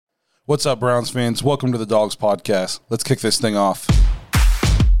What's up, Browns fans? Welcome to the Dawgs podcast. Let's kick this thing off.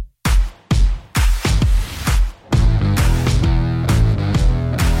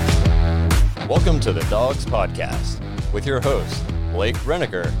 Welcome to the Dawgs podcast with your hosts, Blake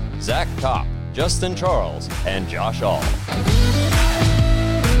Reniker, Zach Kopp, Justin Charles, and Josh All.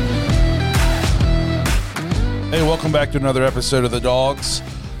 Hey, welcome back to another episode of the Dawgs.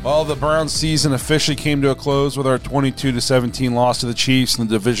 Well, the Browns season officially came to a close with our 22-17 loss to the Chiefs in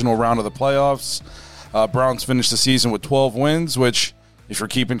the divisional round of the playoffs. Browns finished the season with 12 wins, which, if you're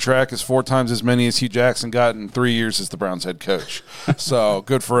keeping track, is 4 times as many as Hugh Jackson got in 3 years as the Browns head coach. So,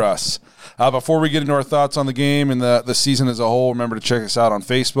 good for us. Before we get into our thoughts on the game and the season as a whole, remember to check us out on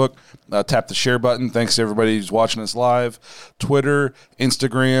Facebook. Tap the share button. Thanks to everybody who's watching us live. Twitter,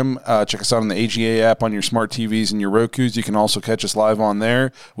 Instagram. Check us out on the AGA app on your smart TVs and your Rokus. You can also catch us live on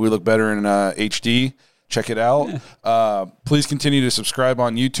there. We look better in HD. Check it out. Please continue to subscribe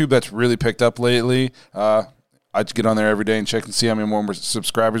on YouTube. That's really picked up lately. I just get on there every day and check and see how many more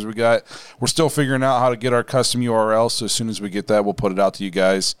subscribers we got. We're still figuring out how to get our custom URL, so as soon as we get that, we'll put it out to you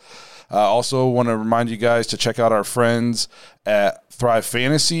guys. Also want to remind you guys to check out our friends at Thrive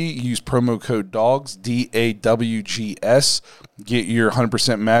Fantasy. Use promo code DAWGS, DAWGS. Get your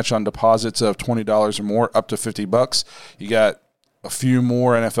 100% match on deposits of $20 or more, up to $50. You got a few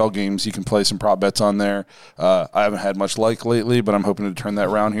more NFL games you can play some prop bets on there. I haven't had much luck lately, but I'm hoping to turn that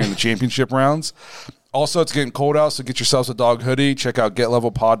around here in the championship rounds. Also, it's getting cold out, so get yourselves a dog hoodie. Check out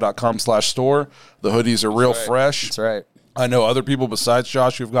getlevelpod.com/store. The hoodies are real fresh. That's right. I know other people besides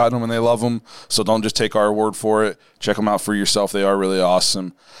Josh who've gotten them and they love them, so don't just take our word for it. Check them out for yourself. They are really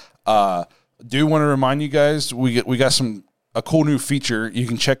awesome. Do want to remind you guys, we got a cool new feature. You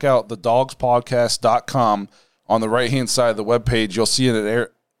can check out thedawgspodcast.com. On the right-hand side of the webpage, you'll see an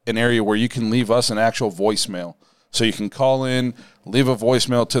area where you can leave us an actual voicemail. So you can call in, leave a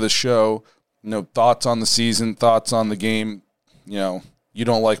voicemail to the show, thoughts on the season, thoughts on the game, you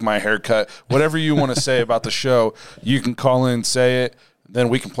don't like my haircut, whatever you want to say about the show, you can call in, say it, then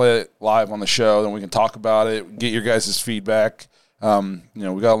we can play it live on the show, then we can talk about it, get your guys' feedback. We got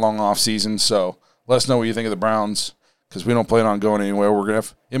a long off season, so let us know what you think of the Browns, because we don't plan on going anywhere.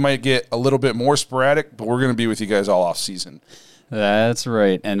 It might get a little bit more sporadic, but we're going to be with you guys all off season. That's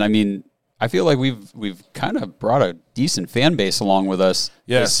right. And I mean, I feel like we've kind of brought a decent fan base along with us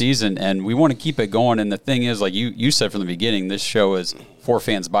this season, and we want to keep it going. And the thing is, like you said from the beginning, this show is for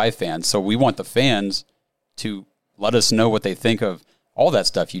fans by fans. So we want the fans to let us know what they think of all that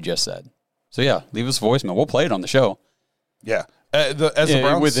stuff you just said. So yeah, leave us a voicemail. We'll play it on the show. Yeah, the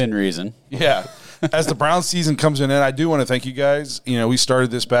Browns, within reason. Yeah, as the Browns season comes in, I do want to thank you guys. We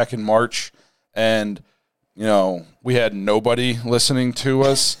started this back in March, and we had nobody listening to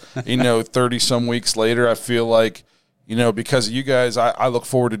us. 30-some weeks later, I feel like, because of you guys, I look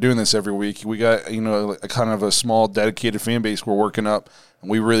forward to doing this every week. We got, a kind of a small, dedicated fan base we're working up, and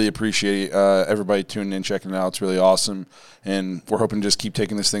we really appreciate everybody tuning in, checking it out. It's really awesome, and we're hoping to just keep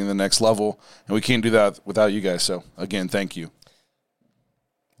taking this thing to the next level, and we can't do that without you guys. So, again, thank you.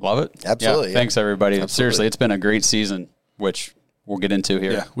 Love it. Absolutely. Yeah. Thanks, everybody. Absolutely. Seriously, it's been a great season, which we'll get into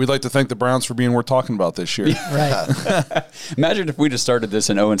here. Yeah, we'd like to thank the Browns for being worth talking about this year. Right. Imagine if we just started this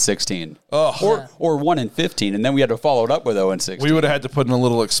in 0-16, or 1-15, and then we had to follow it up with 0-16. We would have had to put in a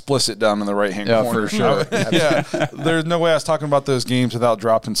little explicit down in the right hand corner. For sure. Yeah, there's no way I was talking about those games without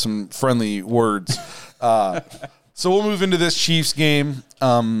dropping some friendly words. So we'll move into this Chiefs game.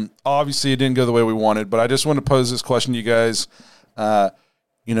 Obviously, it didn't go the way we wanted, but I just want to pose this question to you guys. I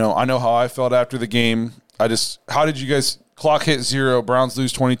know how I felt after the game. How did you guys? Clock hit 0. Browns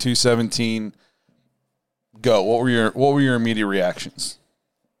lose 22-17. Go. What were your immediate reactions?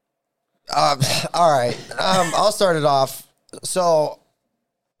 All right. I'll start it off. So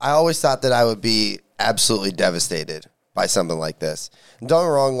I always thought that I would be absolutely devastated by something like this. And don't get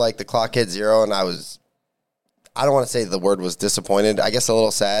me wrong, like the clock hit 0, and I don't want to say the word was disappointed. I guess a little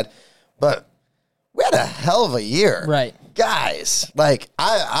sad, but we had a hell of a year, right, guys? Like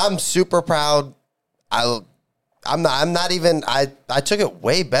I'm super proud. I'm not even, I took it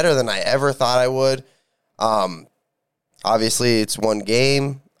way better than I ever thought I would. Obviously it's one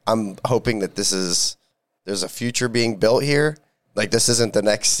game. I'm hoping that there's a future being built here. Like, this isn't the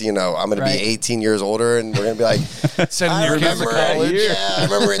next, I'm going to be 18 years older, and we're going to be like, sending your kids to college. Yeah, I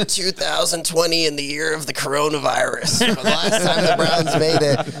remember in 2020, in the year of the coronavirus, the last time the Browns made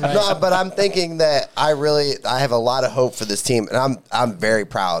it. Right. No, but I'm thinking that I have a lot of hope for this team, and I'm very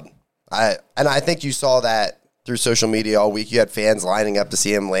proud. I think you saw that through social media all week. You had fans lining up to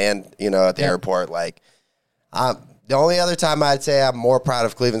see him land, at the airport. Like, the only other time I'd say I'm more proud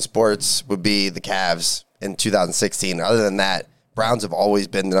of Cleveland sports would be the Cavs in 2016. Other than that, Browns have always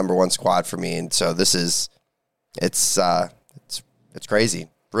been the number one squad for me, and so this is it's crazy,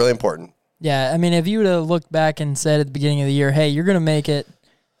 really important. Yeah, I mean, if you would have looked back and said at the beginning of the year, hey, you're going to make it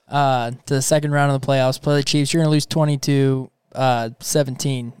to the second round of the playoffs, play the Chiefs, you're going to lose 22-17.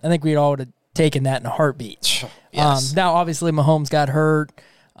 I think we'd all would have taken that in a heartbeat. Yes. Now, obviously, Mahomes got hurt.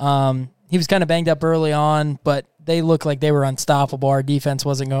 He was kind of banged up early on, but they looked like they were unstoppable. Our defense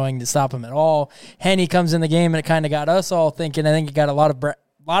wasn't going to stop him at all. Henne comes in the game, and it kind of got us all thinking. I think it got a lot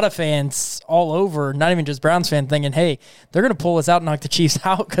of fans all over, not even just Browns fans, thinking, hey, they're going to pull us out and knock the Chiefs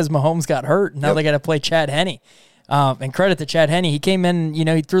out because Mahomes got hurt. Now they got to play Chad Henne. And credit to Chad Henne. He came in,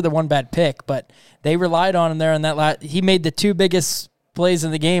 he threw the one bad pick, but they relied on him there. And he made the two biggest plays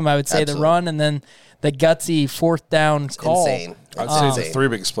in the game, I would say. Absolutely. The run and then the gutsy fourth down call. Insane. I'd say the three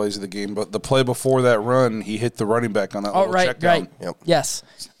biggest plays of the game, but the play before that run, he hit the running back on that little check down. Right. Yep. Yes.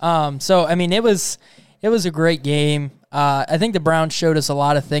 So, I mean, it was a great game. I think the Browns showed us a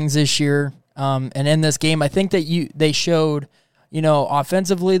lot of things this year. And in this game, I think that they showed,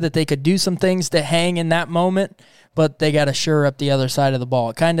 offensively that they could do some things to hang in that moment, but they got to shore up the other side of the ball.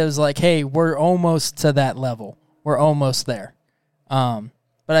 It kind of was like, hey, we're almost to that level. We're almost there. But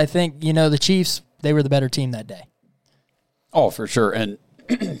I think, the Chiefs, they were the better team that day. Oh, for sure. And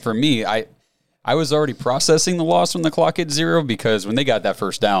for me, I was already processing the loss when the clock hit 0 because when they got that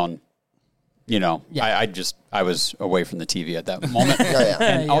first down, I was away from the TV at that moment.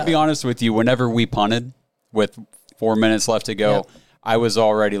 And I'll be honest with you, whenever we punted with 4 minutes left to go, I was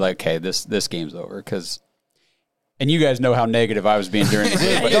already like, okay, this game's over. And you guys know how negative I was being during the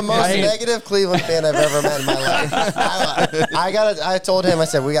game. The most negative Cleveland fan I've ever met in my life. I told him, I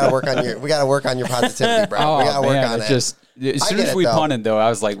said, we got to work on your positivity, bro. We got to work on it. As soon as we punted, though, I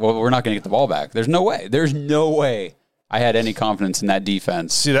was like, well, we're not going to get the ball back. There's no way. There's no way I had any confidence in that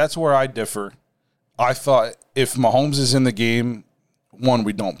defense. See, that's where I differ. I thought if Mahomes is in the game,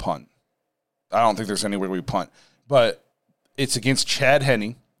 we don't punt. I don't think there's any way we punt. But it's against Chad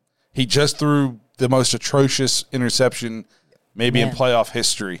Henne. He just threw the most atrocious interception maybe in playoff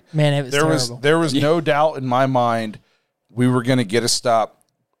history. Man, it was terrible. There was no doubt in my mind we were going to get a stop.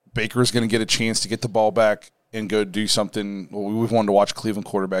 Baker was going to get a chance to get the ball back and go do something we've wanted to watch a Cleveland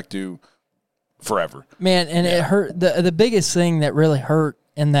quarterback do forever. Man, and it hurt. The biggest thing that really hurt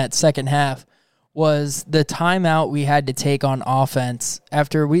in that second half was the timeout we had to take on offense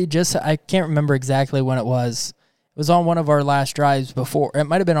after I can't remember exactly when it was. It was on one of our last drives before. It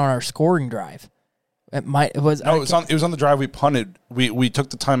might have been on our scoring drive. It was on the drive we punted. We took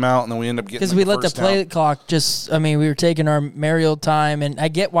the timeout and then we ended up getting because we let the play clock we were taking our merry old time, and I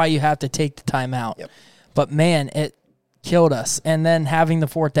get why you have to take the timeout. Yep. But man, it killed us. And then having the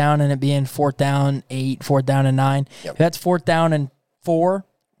fourth down and it being 4th down 8, 4th down and 9. Yep. If that's 4th down and 4,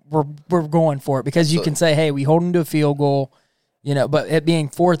 we're going for it because you can say, hey, we hold them to a field goal. But it being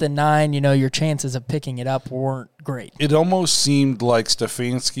 4th and 9, your chances of picking it up weren't great. It almost seemed like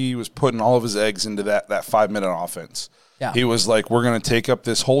Stefanski was putting all of his eggs into that 5-minute offense. Yeah. He was like, we're going to take up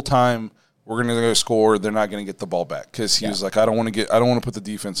this whole time. We're going to go score. They're not going to get the ball back because he was like, I don't want to put the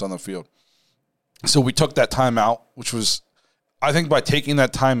defense on the field. So we took that timeout, which was, I think by taking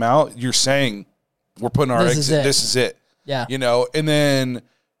that timeout, you're saying we're putting our eggs in. This is it. Yeah.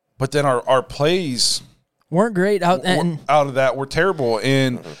 But then our plays weren't great out of that were terrible.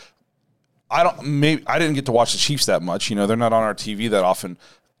 And I didn't get to watch the Chiefs that much. They're not on our TV that often.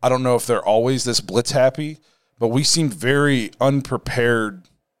 I don't know if they're always this blitz happy, but we seemed very unprepared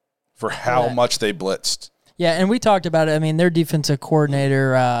for how much they blitzed. Yeah, and we talked about it. I mean, their defensive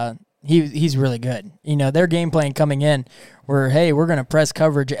coordinator, he's really good. Their game plan coming in were, hey, we're going to press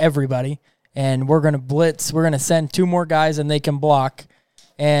coverage everybody, and we're going to blitz. We're going to send 2 more guys, and they can block.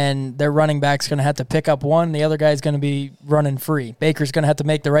 And their running back's going to have to pick up one. The other guy's going to be running free. Baker's going to have to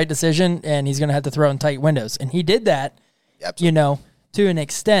make the right decision, and he's going to have to throw in tight windows. And he did that, to an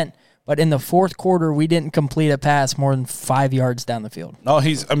extent. But in the fourth quarter, we didn't complete a pass more than 5 yards down the field. No,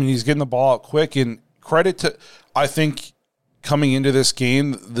 he's getting the ball out quick. And credit to, I think, coming into this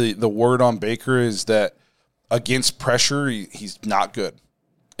game, the word on Baker is that against pressure, he's not good.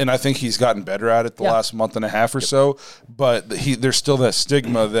 And I think he's gotten better at it the last month and a half or so. But there's still that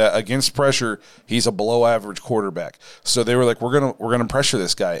stigma that against pressure, he's a below-average quarterback. So they were like, we're gonna pressure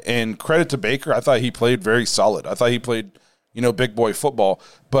this guy. And credit to Baker, I thought he played very solid. I thought he played, big boy football.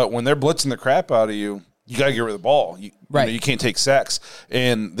 But when they're blitzing the crap out of you, you got to get rid of the ball. You can't take sacks.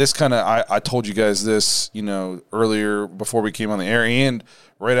 And this kind of, I told you guys this, earlier before we came on the air and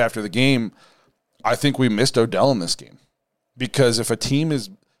right after the game, I think we missed Odell in this game. Because if a team is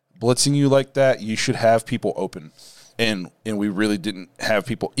blitzing you like that, you should have people open. And we really didn't have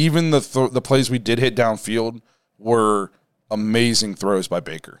people. Even the plays we did hit downfield were amazing throws by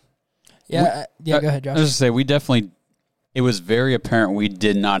Baker. Yeah, go ahead, Josh. I was just say it was very apparent we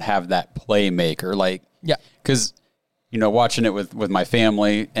did not have that playmaker. Like, yeah, because watching it with my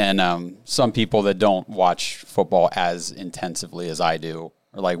family and some people that don't watch football as intensively as I do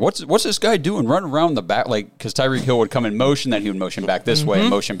are like, what's this guy doing running around the back? Like, because Tyreek Hill would come in motion, then he would motion back this way and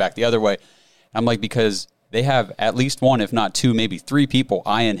motion back the other way. I'm like, because they have at least one, if not two, maybe three people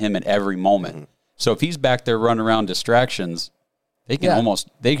eyeing him at every moment. So if he's back there running around distractions, they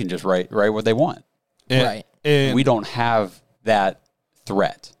can just write what they want. And we don't have that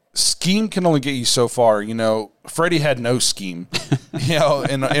threat. Scheme can only get you so far. Freddie had no scheme.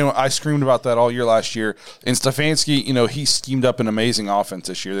 And I screamed about that all year last year. And Stefanski, he schemed up an amazing offense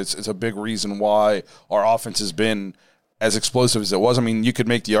this year. It's a big reason why our offense has been as explosive as it was. I mean, you could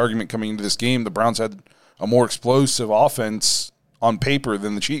make the argument coming into this game, the Browns had a more explosive offense on paper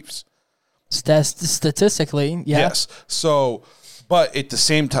than the Chiefs. Statistically, yeah. Yes. So, but at the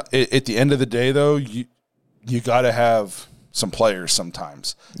same time, at the end of the day, though, you got to have some players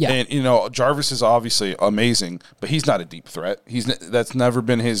sometimes. Yeah. And, Jarvis is obviously amazing, but he's not a deep threat. That's never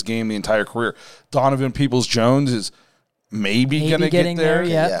been his game the entire career. Donovan Peoples-Jones is maybe going to get there.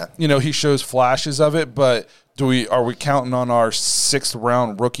 Yeah. He shows flashes of it, but are we counting on our 6th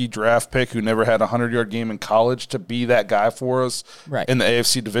round rookie draft pick who never had a 100-yard game in college to be that guy for us in the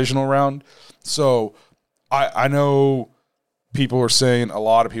AFC divisional round? So I know a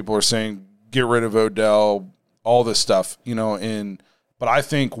lot of people are saying, get rid of Odell, all this stuff, but I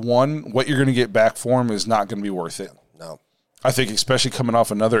think what you're going to get back for him is not going to be worth it. No. I think especially coming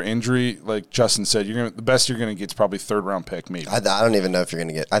off another injury, like Justin said, the best you're going to get is probably 3rd round pick, maybe. I don't even know if you're going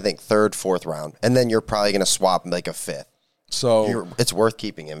to get. I think 3rd, 4th round, and then you're probably going to swap like a 5th. So it's worth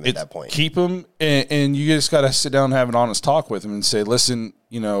keeping him at that point. Keep him, and you just got to sit down and have an honest talk with him and say, listen,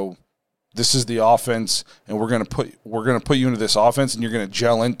 this is the offense, and we're going to put you into this offense, and you're going to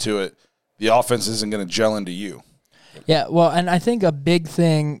gel into it. The offense isn't going to gel into you. Yeah, well, and I think a big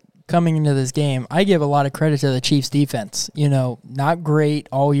thing coming into this game, I give a lot of credit to the Chiefs' defense. Not great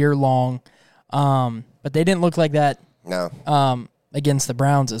all year long, but they didn't look like that against the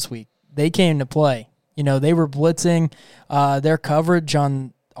Browns this week. They came to play. They were blitzing their coverage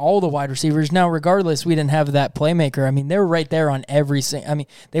on all the wide receivers. Now, regardless, we didn't have that playmaker. I mean, they were right there on every single. I mean,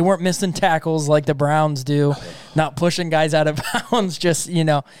 they weren't missing tackles like the Browns do, not pushing guys out of bounds. Just,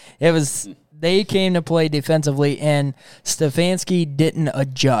 it was. They came to play defensively, and Stefanski didn't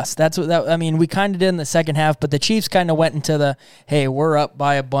adjust. We kind of did in the second half, but the Chiefs kind of went into the, hey, we're up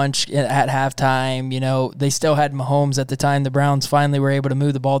by a bunch at halftime. They still had Mahomes at the time. The Browns finally were able to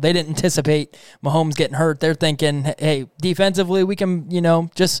move the ball. They didn't anticipate Mahomes getting hurt. They're thinking, hey, defensively, we can,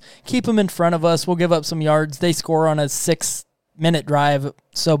 just keep him in front of us. We'll give up some yards. They score on a 6-minute drive,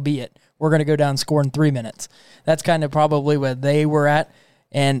 so be it. We're going to go down and score in 3 minutes. That's kind of probably where they were at.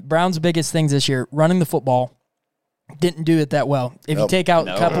 And Brown's biggest things this year, running the football, didn't do it that well. If you take out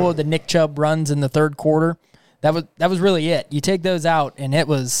a couple of the Nick Chubb runs in the third quarter, that was really it. You take those out, and it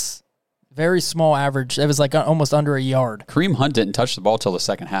was very small average. It was like almost under a yard. Kareem Hunt didn't touch the ball till the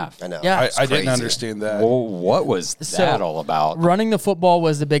second half. I know. Yeah, I didn't understand that. Well, what was that all about? Running the football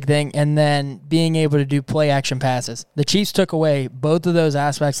was the big thing, and then being able to do play-action passes. The Chiefs took away both of those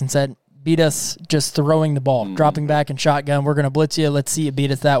aspects and said, beat us just throwing the ball, dropping back in shotgun. We're going to blitz you. Let's see you beat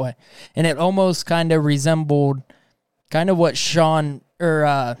us that way. And it almost kind of resembled kind of what Sean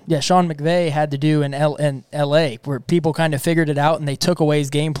McVay had to do in L.A., where people kind of figured it out and they took away his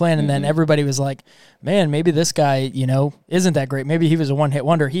game plan, and then everybody was like, man, maybe this guy, isn't that great. Maybe he was a one-hit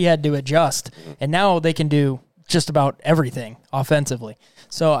wonder. He had to adjust, and now they can do just about everything offensively.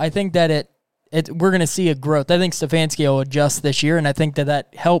 So I think that we're going to see a growth. I think Stefanski will adjust this year, and I think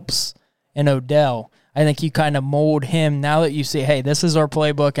that helps in Odell. I think you kind of mold him now that you see, hey, this is our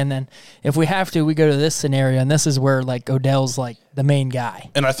playbook, and then if we have to, we go to this scenario, and this is where Odell's the main guy.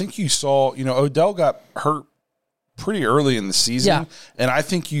 And I think you saw, Odell got hurt pretty early in the season, and I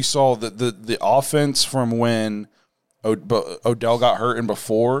think you saw the offense from when Odell got hurt and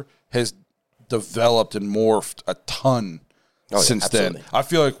before has developed and morphed a ton since then. I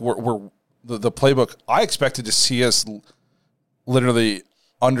feel like we're the playbook. I expected to see us literally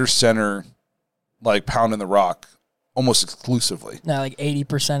under center, pounding the rock almost exclusively. No,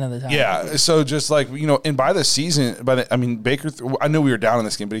 80% of the time. Yeah. So just and by the season, Baker, I know we were down in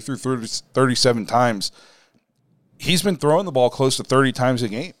this game, but he threw 37 times. He's been throwing the ball close to 30 times a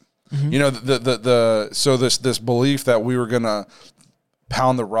game. Mm-hmm. So this belief that we were going to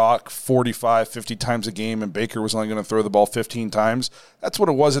pound the rock 45, 50 times a game and Baker was only going to throw the ball 15 times. That's what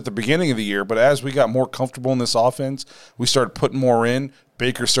it was at the beginning of the year. But as we got more comfortable in this offense, we started putting more in.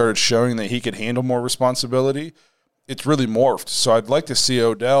 Baker started showing that he could handle more responsibility. it's really morphed. So I'd like to see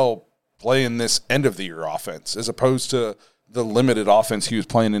Odell play in this end of the year offense as opposed to the limited offense he was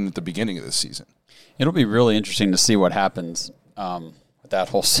playing in at the beginning of this season. It'll be really interesting to see what happens with that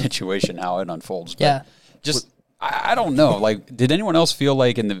whole situation, how it unfolds. But I don't know. Like, did anyone else feel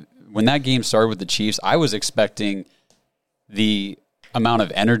like when that game started with the Chiefs, I was expecting the amount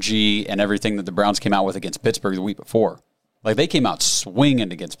of energy and everything that the Browns came out with against Pittsburgh the week before. Like, they came out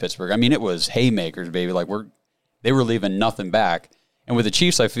swinging against Pittsburgh. I mean, it was haymakers, baby. Like, they were leaving nothing back. And with the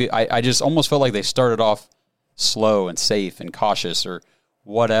Chiefs, I just almost felt like they started off slow and safe and cautious or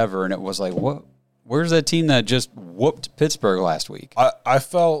whatever. And it was like, what? Where's that team that just whooped Pittsburgh last week? I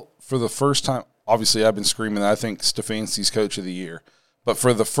felt for the first time, obviously I've been screaming that I think Stefanski's coach of the year. But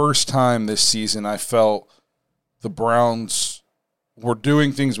for the first time this season, I felt the Browns were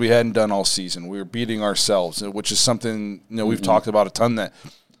doing things we hadn't done all season. We were beating ourselves, which is something, we've talked about a ton that,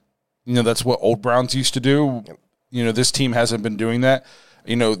 that's what old Browns used to do. This team hasn't been doing that.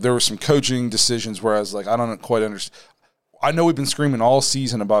 There were some coaching decisions where I was like, I don't quite understand. I know we've been screaming all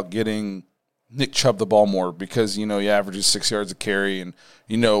season about getting Nick Chubb the ball more because, he averages 6 yards a carry and,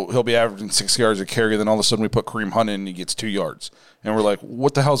 he'll be averaging 6 yards a carry. Then all of a sudden we put Kareem Hunt in and he gets 2 yards. And we're like,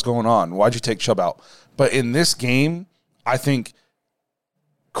 what the hell's going on? Why'd you take Chubb out? But in this game, I think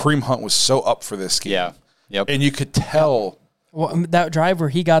Kareem Hunt was so up for this game. Yeah. Yep. And you could tell. Well, that drive where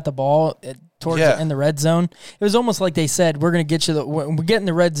he got the ball in the red zone, it was almost like they said, we're going to get you when we get in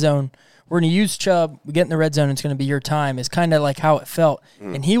the red zone, we're going to use Chubb, we get in the red zone, it's going to be your time. It's kind of like how it felt.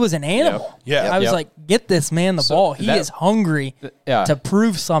 And he was an animal. Yep. I was like, get this man the ball. He is hungry to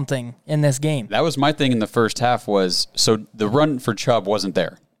prove something in this game. That was my thing in the first half so the run for Chubb wasn't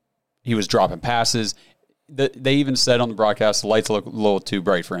there. He was dropping passes. They even said on the broadcast, the lights look a little too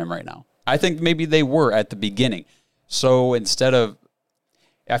bright for him right now. I think maybe they were at the beginning. So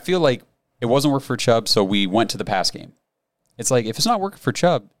I feel like it wasn't working for Chubb, so we went to the pass game. It's like, if it's not working for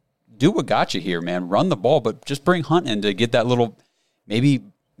Chubb, do what got you here, man. Run the ball, but just bring Hunt in to get that little, maybe,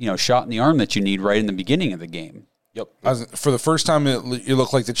 shot in the arm that you need right in the beginning of the game. Yep. For the first time, it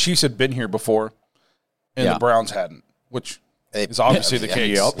looked like the Chiefs had been here before, and the Browns hadn't, which is obviously the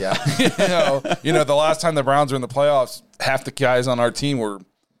case. Yep. Yeah. The last time the Browns were in the playoffs, half the guys on our team were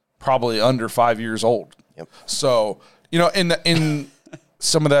probably under 5 years old. Yep. So, in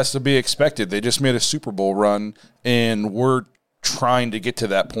some of that's to be expected. They just made a Super Bowl run, and we're trying to get to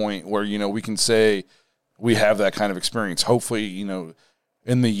that point where, we can say we have that kind of experience. Hopefully,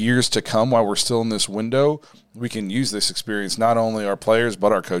 in the years to come, while we're still in this window, we can use this experience, not only our players,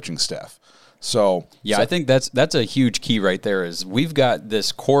 but our coaching staff. I think that's a huge key right there is we've got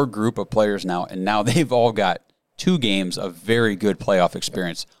this core group of players now, and now they've all got 2 games of very good playoff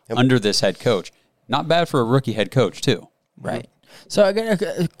experience under this head coach. Not bad for a rookie head coach, too. Right. So I got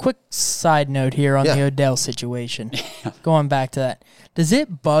a quick side note here on the Odell situation. Going back to that. Does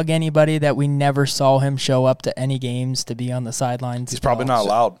it bug anybody that we never saw him show up to any games to be on the sidelines? He's probably not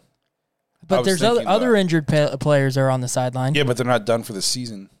allowed. But there's other injured players are on the sideline. Yeah, but they're not done for the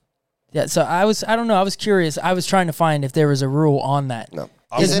season. Yeah, so I don't know. I was curious. I was trying to find if there was a rule on that. No.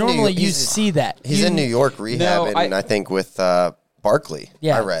 Because normally you see that. He's in New York rehabbing, I think, with Barkley.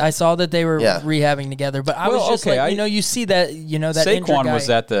 Yeah, I read. I saw that they were rehabbing together. But I was just you see that, that Saquon injured guy. was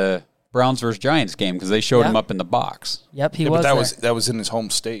at the Browns versus Giants game because they showed him up in the box. Yep, he was. But that was in his home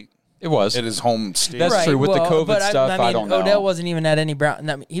state. It was. At his home state. That's true. With the COVID stuff, I don't know. Odell wasn't even at any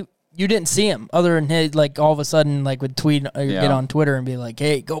Brown. You didn't see him other than his, all of a sudden, would tweet or get on Twitter and be like,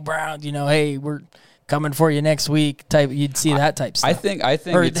 "Hey, go Browns!" Hey, we're coming for you next week. Type. You'd see that type stuff. I think.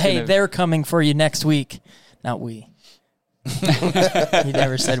 Or hey, they're coming for you next week. Not we. He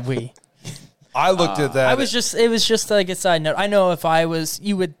never said we. I looked at that. It was just like a side note. I know if I was,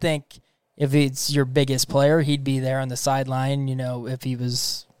 you would think if it's your biggest player, he'd be there on the sideline. If he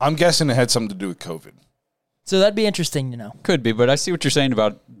was. I'm guessing it had something to do with COVID. So that'd be interesting to know. Could be, but I see what you're saying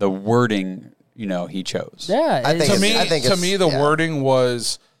about the wording, he chose. Yeah. To me, the wording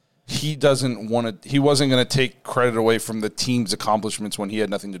was he wasn't going to take credit away from the team's accomplishments when he had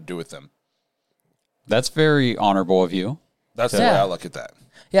nothing to do with them. That's very honorable of you. That's the way I look at that.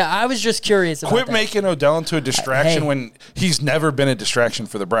 Yeah, I was just curious about Quit that. making Odell into a distraction when he's never been a distraction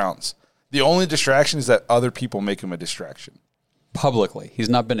for the Browns. The only distraction is that other people make him a distraction. Publicly. He's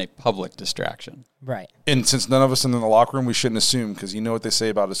not been a public distraction. Right. And since none of us in the locker room, we shouldn't assume because you know what they say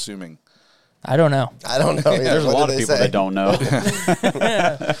about assuming. I don't know. There's a lot of people that don't know.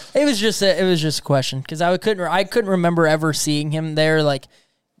 It was just a question because I couldn't remember ever seeing him there.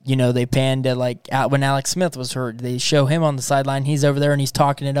 They panned to when Alex Smith was hurt. They show him on the sideline. He's over there and he's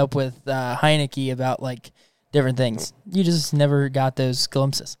talking it up with Heineke about different things. You just never got those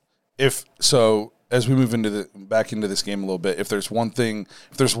glimpses. If so, as we move back into this game a little bit, if there's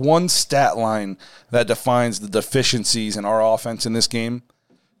one stat line that defines the deficiencies in our offense in this game,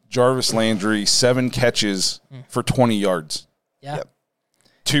 Jarvis Landry, 7 catches for 20 yards. Yeah. Yep.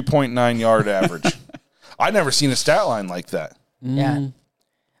 2.9 yard average. I've never seen a stat line like that. Yeah.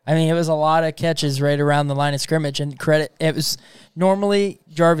 I mean, it was a lot of catches right around the line of scrimmage, and it was normally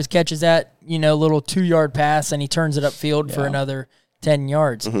Jarvis catches that, little 2-yard pass, and he turns it upfield for another 10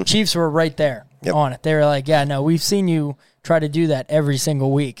 yards. Chiefs were right there on it. They were like, yeah, no, we've seen you try to do that every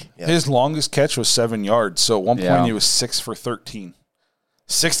single week. Yep. His longest catch was 7 yards, so at one point he was 6 for 13.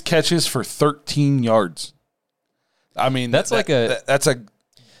 6 catches for 13 yards. I mean, that's that's a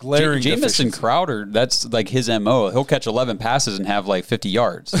glaring Jamison deficiency. Crowder, that's like his MO. He'll catch 11 passes and have like 50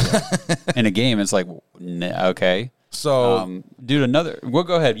 yards in a game. It's like, okay. So, dude, we'll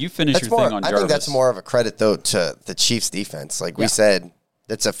go ahead. You finish your thing on Jarvis. I think that's more of a credit, though, to the Chiefs' defense. Like we said,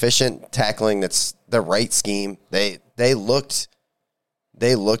 that's efficient tackling. That's the right scheme. They looked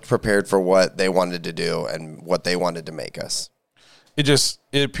prepared for what they wanted to do and what they wanted to make us.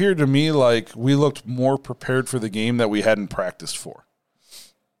 It appeared to me like we looked more prepared for the game that we hadn't practiced for,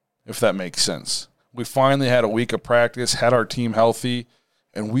 if that makes sense. We finally had a week of practice, had our team healthy,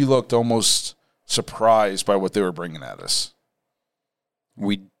 and we looked almost surprised by what they were bringing at us.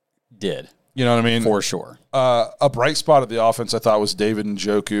 We did. You know what I mean? For sure. A bright spot of the offense, I thought, was David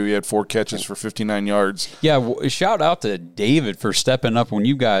Njoku. He had 4 catches for 59 yards. Yeah, shout out to David for stepping up when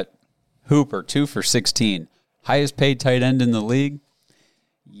you got Hooper, 2 for 16. Highest paid tight end in the league.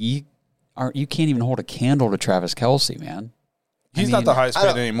 You can't even hold a candle to Travis Kelce, man. He's not the highest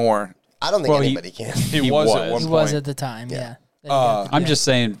paid anymore. I don't think anybody can. He was at one point. He was at the time, yeah. I'm just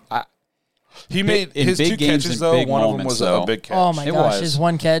saying. He made his 2 catches, though. One of them was a big catch. Oh, my gosh. His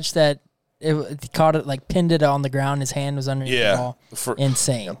one catch that he caught it, pinned it on the ground. His hand was underneath the ball.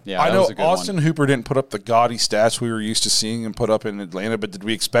 Insane. Yeah, I know Austin Hooper didn't put up the gaudy stats we were used to seeing and put up in Atlanta, but did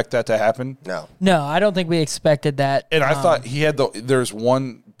we expect that to happen? No, I don't think we expected that. And I thought he had there's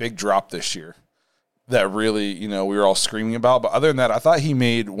one big drop this year that really, we were all screaming about. But other than that, I thought he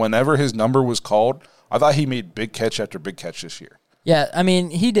made, whenever his number was called, I thought he made big catch after big catch this year. Yeah, I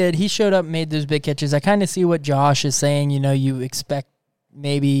mean, he did. He showed up and made those big catches. I kind of see what Josh is saying. You expect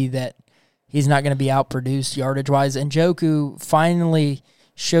maybe that he's not going to be outproduced yardage-wise. And Njoku finally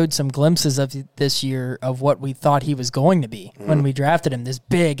showed some glimpses of this year of what we thought he was going to be when we drafted him. This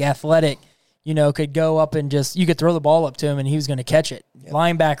big, athletic, could go up and you could throw the ball up to him and he was going to catch it. Yep.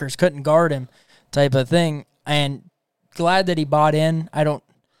 Linebackers couldn't guard him type of thing. And glad that he bought in. I don't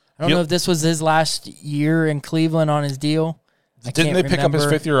know if this was his last year in Cleveland on his deal. Didn't they pick up his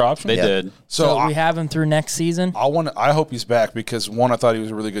 5th-year option? They did. So we have him through next season. I hope he's back because, one, I thought he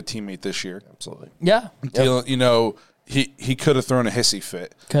was a really good teammate this year. Absolutely. Yeah. He could have thrown a hissy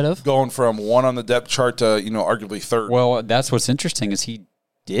fit. Could have. Going from 1 on the depth chart to, arguably 3rd. Well, that's what's interesting is he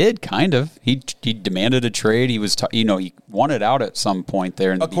did kind of. He demanded a trade. He was, he wanted out at some point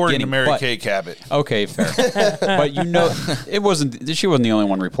there in the beginning. According to Mary Kay Cabot. Okay, fair. But it wasn't. She wasn't the only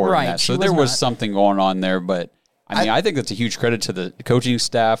one reporting that. So there was something going on there, but. I think that's a huge credit to the coaching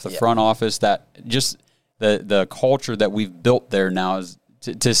staff, the front office, that just the culture that we've built there now is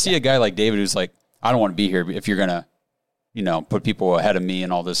to see a guy like David who's like, I don't want to be here if you're going to, put people ahead of me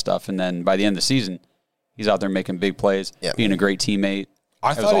and all this stuff. And then by the end of the season, he's out there making big plays, being a great teammate. It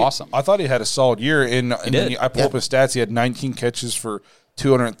was awesome. I thought he had a solid year. I pulled up his stats. He had 19 catches for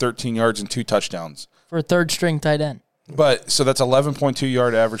 213 yards and 2 touchdowns. For a third-string tight end. So that's 11.2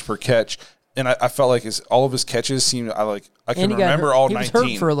 yard average per catch. And I felt like all of his catches seemed I can remember all 19. He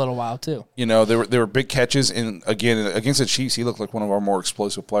was hurt for a little while too. They were big catches, and again against the Chiefs, he looked like one of our more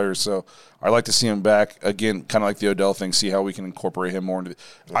explosive players. So I'd like to see him back again, kind of like the Odell thing. See how we can incorporate him more into.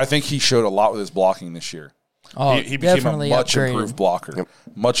 I think he showed a lot with his blocking this year. Oh, he became a much upgraded. improved blocker,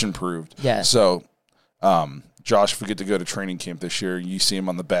 much improved. Yeah. So, Josh, if we get to go to training camp this year, you see him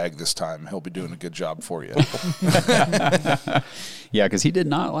on the bag this time, he'll be doing a good job for you. Yeah, because he did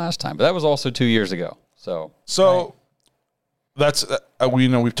not last time, but that was also 2 years ago. So that's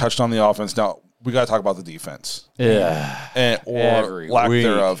we've touched on the offense. Now we got to talk about the defense, or lack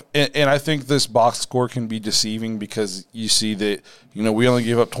thereof. And I think this box score can be deceiving because you see that we only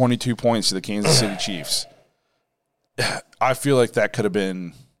gave up 22 points to the Kansas City Chiefs. I feel like that could have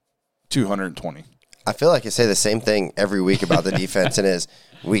been 220. I feel like I say the same thing every week about the defense, and is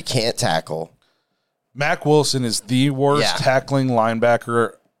we can't tackle. Mack Wilson is the worst tackling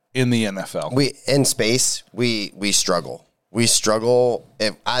linebacker in the NFL. In space, we struggle. We struggle.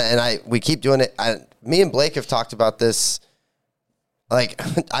 We keep doing it. Me and Blake have talked about this. Like,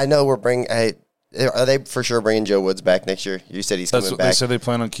 I know we're bringing. Are they for sure bringing Joe Woods back next year? You said he's coming back. They said they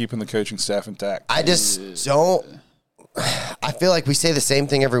plan on keeping the coaching staff intact. I just don't. I feel like we say the same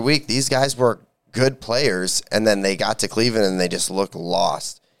thing every week. These guys were good players, and then they got to Cleveland, and they just look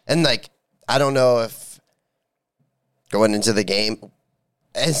lost. And, like, I don't know if going into the game,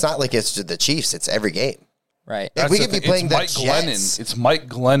 it's not like it's the Chiefs. It's every game. Right. If we could be playing the Mike Glennon. Jets. It's Mike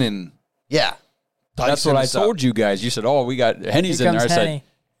Glennon. Yeah. That's what I told you guys. You said, "Oh, we got Henny's in there." I said,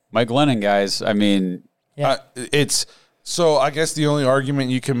 "Mike Glennon, guys." I mean, yeah. It's so. I guess the only argument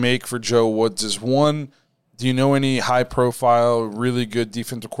you can make for Joe Woods is one. Do you know any high-profile, really good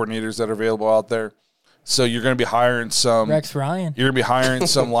defensive coordinators that are available out there? So you're going to be hiring some Rex Ryan. You're going to be hiring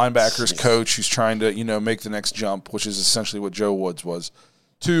some linebackers coach who's trying to make the next jump, which is essentially what Joe Woods was.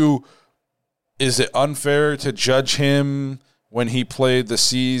 Two, is it unfair to judge him when he played the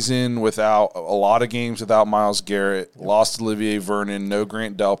season without a lot of games without Myles Garrett, lost Olivier Vernon, no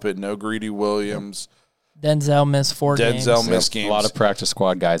Grant Delpit, no Greedy Williams? Denzel missed 4 games. Denzel missed games. A lot of practice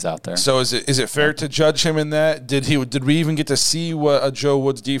squad guys out there. So is it fair to judge him in that? Did we even get to see what a Joe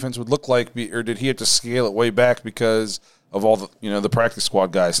Woods defense would look like, or did he have to scale it way back because of all the practice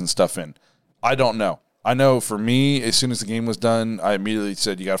squad guys and stuff in? I don't know. I know for me, as soon as the game was done, I immediately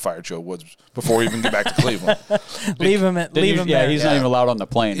said you got to fire Joe Woods before we even get back to Cleveland. leave him there. Yeah, he's not even allowed on the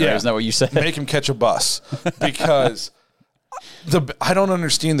plane. Right? Yeah. Isn't that what you said? Make him catch a bus because. I don't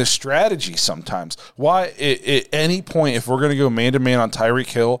understand the strategy sometimes. Why, at any point, if we're going to go man-to-man on Tyreek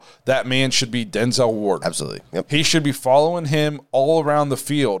Hill, that man should be Denzel Ward. Absolutely. Yep. He should be following him all around the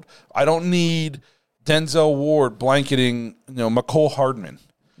field. I don't need Denzel Ward blanketing McCole Hardman.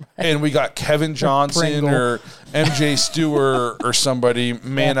 And we got Kevin Johnson or MJ Stewart or somebody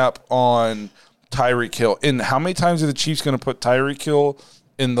up on Tyreek Hill. And how many times are the Chiefs going to put Tyreek Hill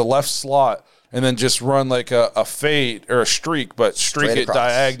in the left slot and then just run like a fade or a streak, but streak it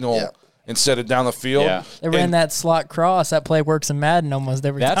diagonal instead of down the field? Yeah. They ran that slot cross. That play works in Madden almost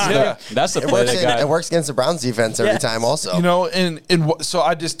every time. That's the play that got. It works against the Browns defense every time also. So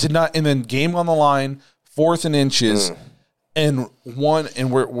I just did not. And then game on the line, 4th and inches, and we're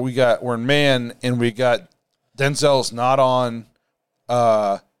in man, and we got Denzel's not on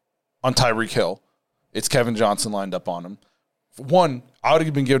Tyreek Hill. It's Kevin Johnson lined up on him. One, I would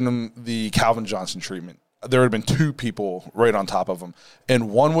have been giving him the Calvin Johnson treatment. There would have been 2 people right on top of him. And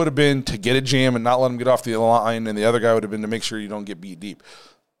one would have been to get a jam and not let him get off the line, and the other guy would have been to make sure you don't get beat deep.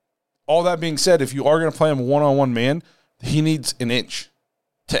 All that being said, if you are going to play him one-on-one man, he needs an inch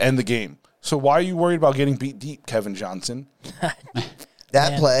to end the game. So why are you worried about getting beat deep, Kevin Johnson?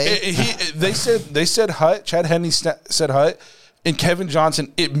 That play. They said Hut, Chad Henne said Hut, and Kevin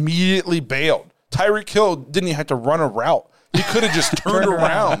Johnson immediately bailed. Tyreek Hill didn't even have to run a route. He could have just turned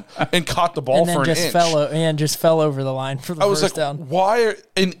around and caught the ball for an inch. Just fell over the line for the first down. Why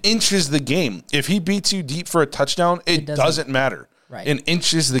an inch is the game? If he beats you deep for a touchdown, it doesn't matter. Right. An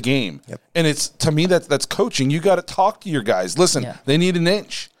inch is the game. Yep. And it's, to me, that's coaching. You got to talk to your guys. Listen, they need an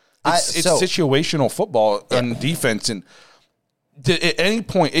inch. It's situational football on defense, and at any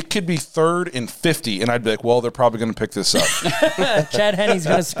point, it could be 3rd and 50, and I'd be like, well, they're probably going to pick this up. Chad Henne's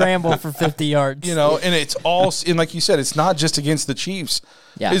going to scramble for 50 yards. And it's all, and like you said, it's not just against the Chiefs.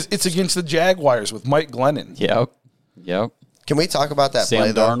 Yeah. It's against the Jaguars with Mike Glennon. Yep. Can we talk about that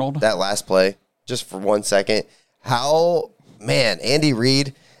play, though? Darnold? That last play, just for 1 second. Andy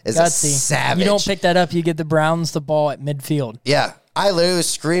Reid is a savage. You don't pick that up, you get the Browns the ball at midfield. Yeah. I literally was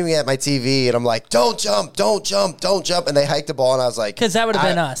screaming at my TV, and I'm like, don't jump. And they hiked the ball, and I was like. Because that would have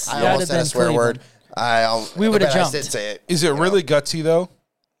been us. I almost said a swear word. We would have jumped. I didn't say it. Is it really gutsy, though?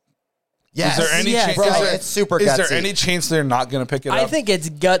 Yes. Is there any chance? Bro, it's super gutsy. Is there any chance they're not going to pick it up? I think it's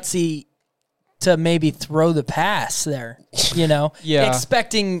gutsy to maybe throw the pass there, Yeah.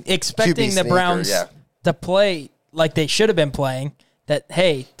 Expecting QB the Browns to play like they should have been playing. That,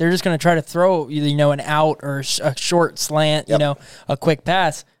 hey, they're just going to try to throw, an out or a short slant, a quick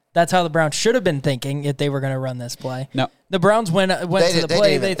pass. That's how the Browns should have been thinking if they were going to run this play. No. The Browns went to the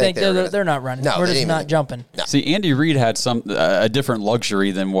play. They think they're not running. No, we're just not jumping. No. See, Andy Reid had a different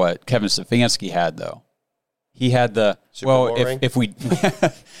luxury than what Kevin Stefanski had, though. He had if we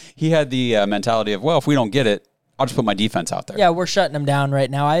he had the mentality of, if we don't get it, I'll just put my defense out there. Yeah, we're shutting him down right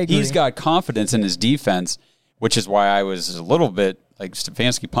now. I agree. He's got confidence in his defense, which is why I was a little bit like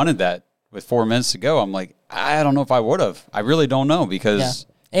Stefanski punted that with 4 minutes to go. I'm like, I don't know if I would have. I really don't know because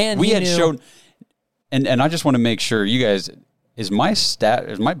we had shown. And I just want to make sure you guys, is my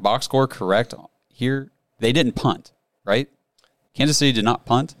box score correct here? They didn't punt, right? Kansas City did not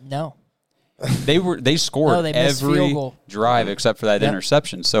punt. No. They scored every drive except for that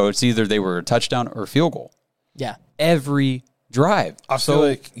interception. So it's either they were a touchdown or a field goal. Yeah. Every drive. I feel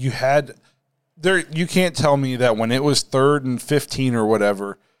like you had you can't tell me that when it was 3rd and 15 or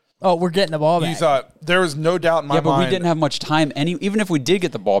whatever. Oh, we're getting the ball back. You thought there was no doubt in my mind. Yeah, but we didn't have much time. Even if we did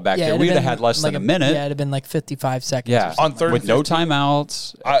get the ball back there, we'd have had less than a minute. Yeah, it'd have been like 55 seconds. Yeah, on 3rd with and 15, no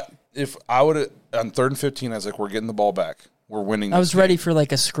timeouts. If I would have on 3rd and 15, I was like, we're getting the ball back. We're winning. I was ready for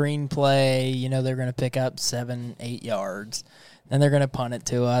like a screenplay. You know, they're going to pick up 7-8 yards. Then they're going to punt it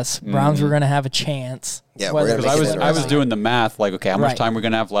to us. Browns were going to have a chance. Yeah, I was doing the math. Like, okay, how much time we're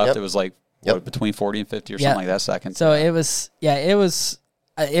going to have left? Yep. It was like between 40 and 50 or something like that seconds. So it was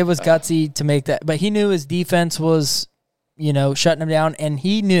gutsy to make that. But he knew his defense was, shutting him down. And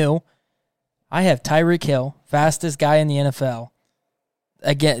he knew I have Tyreek Hill, fastest guy in the NFL.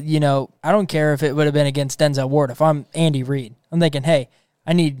 Again, I don't care if it would have been against Denzel Ward. If I'm Andy Reid, I'm thinking, hey,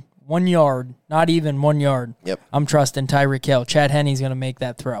 I need 1 yard, not even 1 yard. Yep. I'm trusting Tyreek Hill. Chad Henne's going to make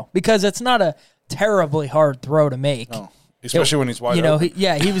that throw because it's not a terribly hard throw to make. No. Especially when he's wide open.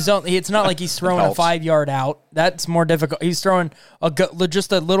 He was only. It's not like he's throwing a 5 yard out. That's more difficult. He's throwing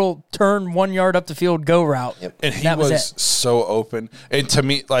just a little turn 1 yard up the field go route. Yep. And he was so open. And to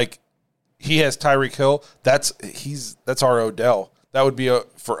me, like, he has Tyreek Hill. That's our Odell. That would be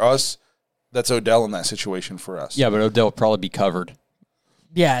for us. That's Odell in that situation for us. Yeah, but Odell would probably be covered.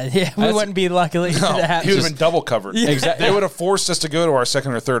 Yeah, we wouldn't be lucky to have. He would have been double covered. Yeah. Exactly. They would have forced us to go to our 2nd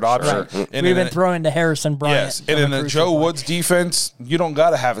or 3rd option. Right. And we've been throwing to Harrison Bryant. Yes, and in the Joe Woods defense, you don't got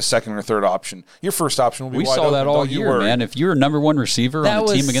to have a 2nd or 3rd option. Your first option will be wide open. We saw that all year, man. If you're a number 1 receiver on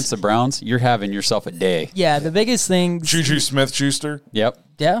the team against the Browns, you're having yourself a day. Yeah, the biggest thing. Juju Smith-Schuster. Yep.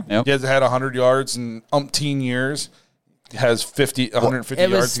 Yeah. Yep. He has had 100 yards in umpteen years. Has 150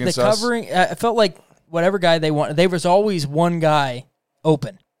 yards against us. Covering. I felt like whatever guy they wanted, there was always one guy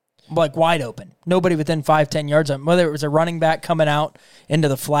open. Like wide open. Nobody within 5-10 yards of him. Whether it was a running back coming out into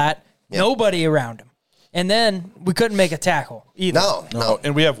the flat, nobody around him. And then we couldn't make a tackle either. No.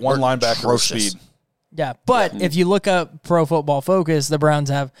 And we have one linebacker with speed. Yeah, but if you look up Pro Football Focus, the Browns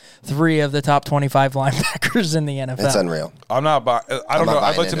have 3 of the top 25 linebackers in the NFL. It's unreal. I don't know.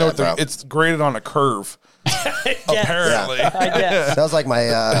 I'd like to know it's graded on a curve. Apparently. Yeah. That was like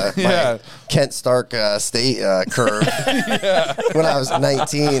my Kent Stark State curve when I was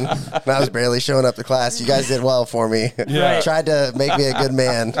 19, when I was barely showing up to class. You guys did well for me. Yeah. Tried to make me a good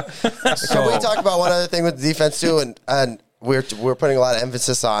man. Can we talk about one other thing with the defense too? And we're putting a lot of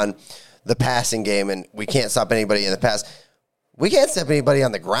emphasis on the passing game, and we can't stop anybody in the pass. We can't stop anybody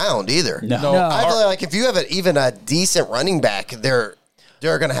on the ground either. No. I feel like if you have even a decent running back, they're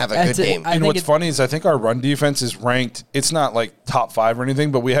going to have a good game. And what's funny is I think our run defense is ranked. It's not like top 5 or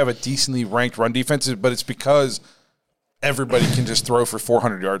anything, but we have a decently ranked run defense. But it's because everybody can just throw for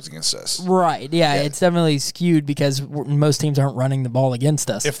 400 yards against us. Right. Yeah, it's definitely skewed because most teams aren't running the ball against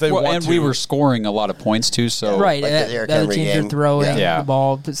us. If they want to. We were scoring a lot of points too. So right, like the other teams are throwing the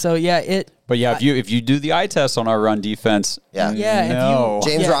ball. So But if you do the eye test on our run defense,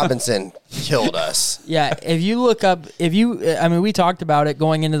 James Robinson killed us. Yeah, if you look up, we talked about it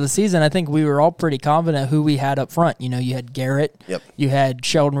going into the season. I think we were all pretty confident who we had up front. You had Garrett, you had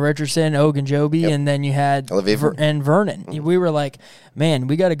Sheldon Richardson, Ogunjobi, and then you had and Vernon. We were like, man,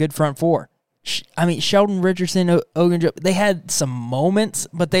 we got a good front 4. Sheldon Richardson, Ogunjobi, they had some moments,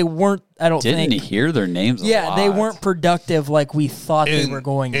 but they weren't, Didn't hear their names a lot. They weren't productive like we thought they were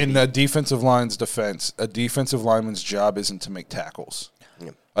going to be. In a defensive line's defense, a defensive lineman's job isn't to make tackles.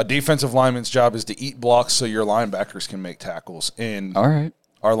 Yeah. A defensive lineman's job is to eat blocks so your linebackers can make tackles. And all right,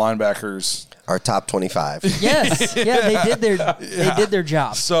 our linebackers are top 25. Yes. Yeah, they did their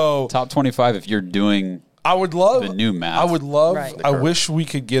job. So top 25 if you're doing I would love the new math. I would love. Right. I wish we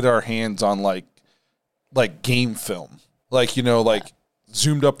could get our hands on like game film, like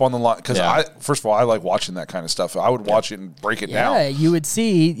zoomed up on the line. Because first of all, I like watching that kind of stuff. I would watch it and break it down. Yeah, you would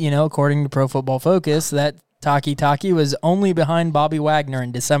see, according to Pro Football Focus, that Taki was only behind Bobby Wagner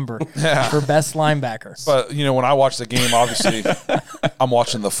in December for best linebacker. But when I watch the game, obviously, I'm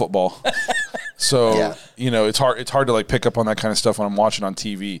watching the football. So it's hard to like pick up on that kind of stuff when I'm watching on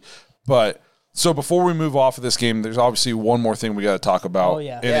TV, but. So before we move off of this game, there's obviously one more thing we got to talk about.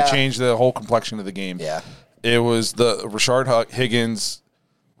 And it changed the whole complexion of the game. Yeah. It was the Rashard Higgins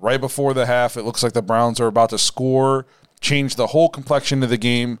right before the half. It looks like the Browns are about to score, change the whole complexion of the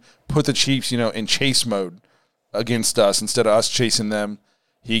game, put the Chiefs, in chase mode against us instead of us chasing them.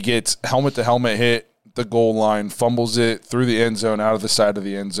 He gets helmet-to-helmet hit, the goal line, fumbles it through the end zone, out of the side of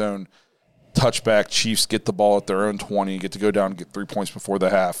the end zone. Touchback, Chiefs get the ball at their own 20, get to go down and get 3 points before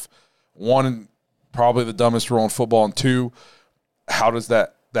the half. 1, probably the dumbest rule in football, and 2, how does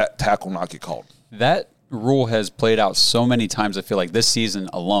that tackle not get called? That rule has played out so many times, I feel like, this season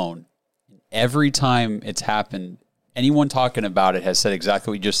alone. Every time it's happened, anyone talking about it has said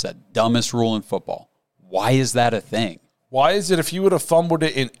exactly what you just said. Dumbest rule in football. Why is that a thing? Why is it if he would have fumbled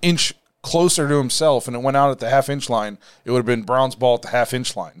it an inch closer to himself and it went out at the half-inch line, it would have been Browns' ball at the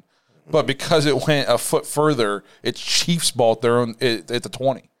half-inch line. But because it went a foot further, it's Chiefs' ball at their own at the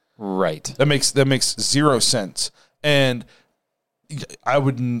 20. Right. That makes zero sense. And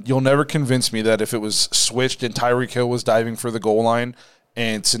you'll never convince me that if it was switched and Tyreek Hill was diving for the goal line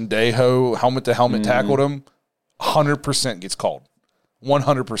and Sendejo helmet to helmet tackled him, 100% gets called.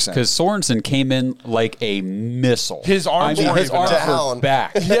 100%. Because Sorensen came in like a missile. His arms were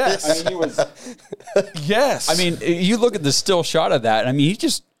back. Yes. I mean, he was. Yes. I mean, you look at the still shot of that. I mean, he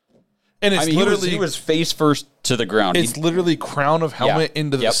just. And it's literally he was face first to the ground. It's literally crown of helmet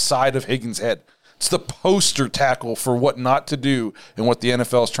into the side of Higgins' head. It's the poster tackle for what not to do and what the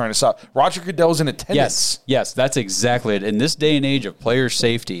NFL is trying to stop. Roger Goodell's in attendance. Yes, that's exactly it. In this day and age of player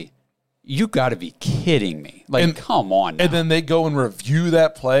safety, you got to be kidding me. Like, come on now. And then they go and review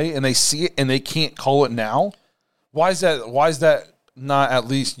that play, and they see it, and they can't call it now? Why is that not at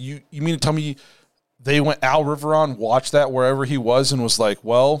least – you mean to tell me they went – Al Riveron watched that wherever he was and was like,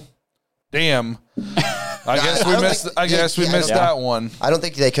 well, damn, I guess we missed that one. I don't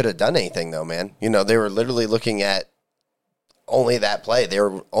think they could have done anything, though, man. You know, they were literally looking at only that play. They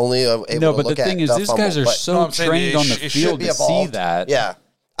were only able to look at No, but the thing is, these guys are so trained on the field to see that. Yeah.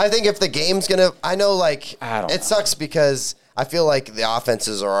 I think if the game's going to – I know, like, it sucks because I feel like the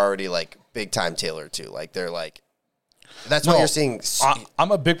offenses are already, like, big-time tailored to. Like, they're, like – that's what you're seeing.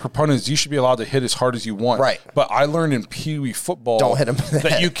 I'm a big proponent. You should be allowed to hit as hard as you want. Right. But I learned in Pee Wee football don't hit him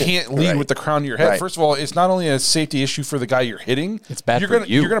that you can't lead with the crown of your head. Right. First of all, it's not only a safety issue for the guy you're hitting. It's bad for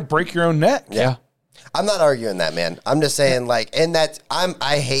you. You're going to break your own neck. Yeah. I'm not arguing that, man. I'm just saying, like, and that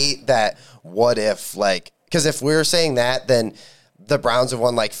I hate that what if, like, because if we were saying that, then the Browns have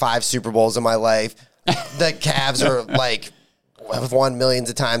won, like, 5 Super Bowls in my life. The Cavs are, like, have won millions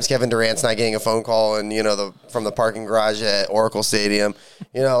of times. Kevin Durant's not getting a phone call and, you know, from the parking garage at Oracle Stadium.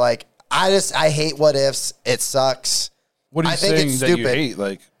 You know, like, I hate what ifs. It sucks. What are you saying that you hate?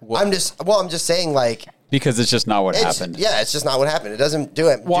 Like, what? I'm just saying, like, because it's just not what happened. Yeah, it's just not what happened. It doesn't do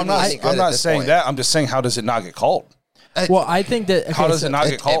it. Well, I'm not saying that. I'm just saying, how does it not get called? Well, I think that how does it not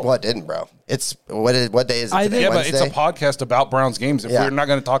get called? Well, it didn't, bro. It's what day is it today? But it's a podcast about Browns games. If we're not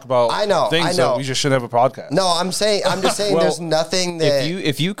going to talk about things, so we just should have a podcast. No, I'm just saying well, there's nothing that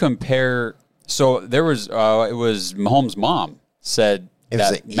if you compare. So there was it was Mahomes' mom said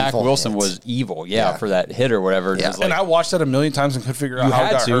that Mac Wilson was evil, for that hit or whatever. Yeah. And I watched that a million times and couldn't figure out how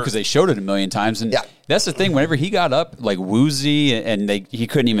it got hurt. because they showed it a million times. And that's the thing. Whenever he got up like woozy and he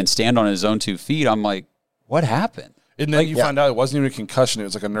couldn't even stand on his own 2 feet, I'm like, what happened? And then you find out it wasn't even a concussion; it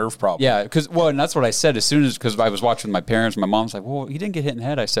was like a nerve problem. Yeah, and that's what I said as soon as because I was watching with my parents. My mom's like, "Well, he didn't get hit in the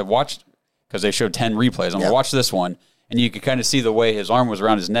head." I said, "Watch," because they showed 10 replays. I'm like, "Watch this one," and you could kind of see the way his arm was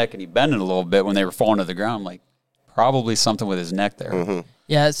around his neck and he bent it a little bit when they were falling to the ground. I'm like, probably something with his neck there. Mm-hmm.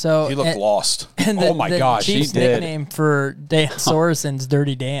 Yeah, so he looked lost. And oh my gosh, Chiefs' he did. nickname for Dan Sorensen's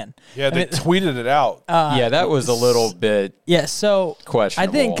Dirty Dan. Yeah, they tweeted it out. That was a little bit. Yeah, so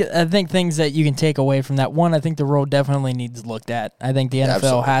questionable. I think things that you can take away from that. One, I think the rule definitely needs looked at. I think the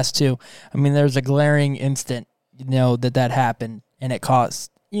NFL has to. I mean, there's a glaring instant, that happened, and it cost.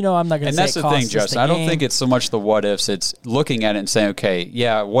 I'm not going to say. And that's the thing, Justin. I don't think it's so much the what ifs. It's looking at it and saying, okay,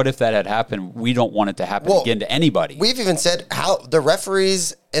 yeah, what if that had happened? We don't want it to happen again to anybody. We've even said how the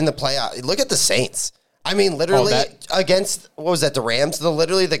referees in the playoff. Look at the Saints. I mean, literally against what was that? The Rams.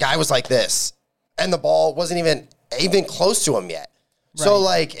 The guy was like this, and the ball wasn't even close to him yet. Right. So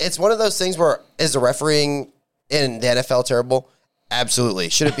like, it's one of those things where is the refereeing in the NFL terrible? Absolutely.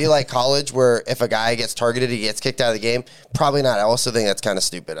 Should it be like college where if a guy gets targeted, he gets kicked out of the game? Probably not. I also think that's kind of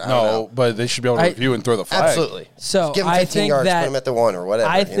stupid. I don't know. But they should be able to review and throw the flag. Absolutely. So just give him 15 yards, put him at the 1 or whatever.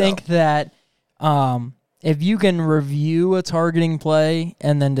 I think that if you can review a targeting play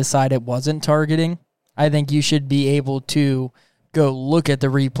and then decide it wasn't targeting, I think you should be able to go look at the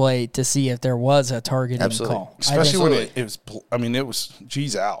replay to see if there was a targeting call. Especially when it was,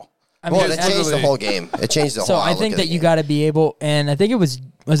 geez, Al. It changed the whole game. It changed the whole. So I think that you got to be able, and I think it was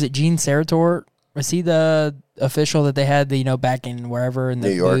it Gene Sarator? Was he the official that they had back in wherever in the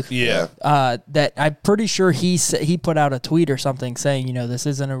New York? booth? Yeah. That I'm pretty sure he put out a tweet or something saying this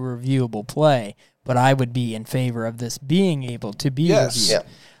isn't a reviewable play, but I would be in favor of this being able to be reviewed.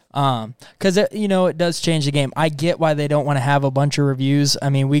 Yeah. Because it does change the game. I get why they don't want to have a bunch of reviews.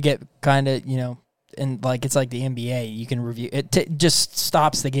 I mean, we get kind of and it's like the NBA. You can review it. Just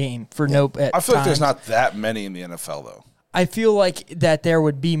stops the game for no. I feel like there's not that many in the NFL though. I feel like that there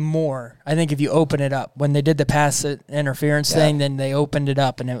would be more. I think if you open it up, when they did the pass interference thing, then they opened it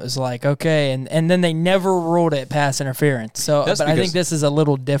up and it was like, okay. And then they never ruled it pass interference. So, but I think this is a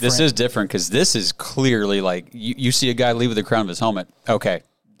little different. This is different because this is clearly like you see a guy leave with the crown of his helmet. Okay.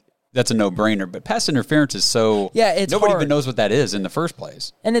 That's a no-brainer. But pass interference is so it's nobody hard. even knows what that is in the first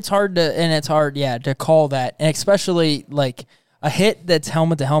place. And it's hard to call that. And especially like a hit that's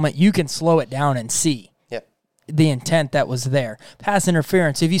helmet to helmet, you can slow it down and see the intent that was there. Pass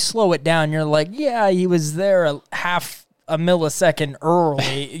interference, if you slow it down, you're like, yeah, he was there a half a millisecond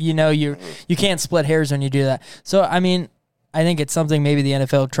early. You can't split hairs when you do that. So, I mean, I think it's something maybe the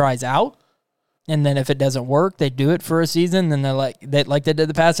NFL tries out, and then if it doesn't work, they do it for a season, then they're like they did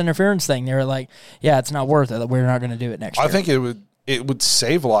the pass interference thing. They were like, yeah, it's not worth it. We're not going to do it next year. I think it would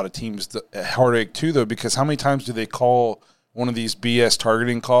save a lot of teams the heartache too, though, because how many times do they call one of these BS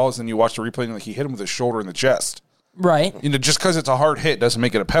targeting calls, and you watch the replay and like he hit him with his shoulder in the chest. Right. Just because it's a hard hit doesn't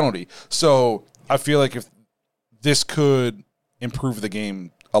make it a penalty. So I feel like if this could improve the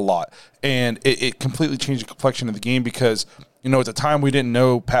game a lot, and it completely changed the complexion of the game because, at the time we didn't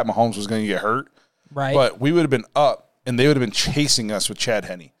know Pat Mahomes was going to get hurt. Right. But we would have been up, and they would have been chasing us with Chad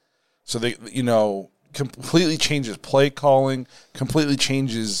Henne. So they, completely changes play calling, completely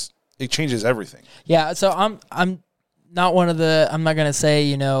changes everything. Yeah, so I'm not one of the. I'm not going to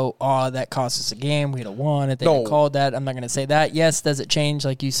say that cost us a game. We'd have won if they had called that. I'm not going to say that. Yes, does it change,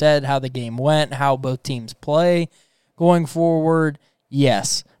 like you said, how the game went, how both teams play going forward?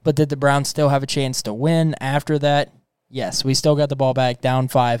 Yes, but did the Browns still have a chance to win after that? Yes, we still got the ball back, down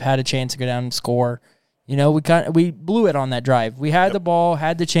 5, had a chance to go down and score. We blew it on that drive. We had the ball,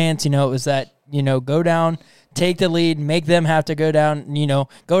 had the chance. It was that go down, take the lead, make them have to go down,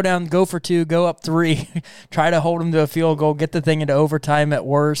 go down, go for 2, go up 3, try to hold them to a field goal, get the thing into overtime at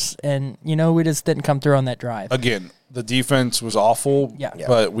worst, and, we just didn't come through on that drive. Again, the defense was awful,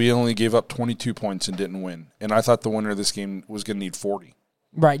 but we only gave up 22 points and didn't win. And I thought the winner of this game was going to need 40.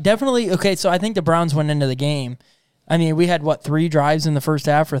 Right, definitely. Okay, so I think the Browns went into the game. I mean, we had, 3 drives in the first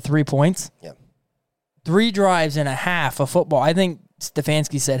half for 3 points? Yeah. 3 drives and a half of football. I think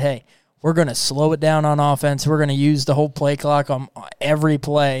Stefanski said, hey, we're going to slow it down on offense. We're going to use the whole play clock on every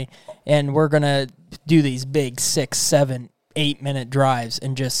play, and we're going to do these big 6, 7, 8-minute drives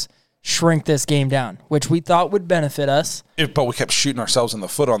and just shrink this game down, which we thought would benefit us. But we kept shooting ourselves in the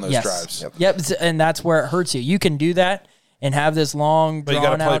foot on those drives. Yep, and that's where it hurts you. You can do that and have this long,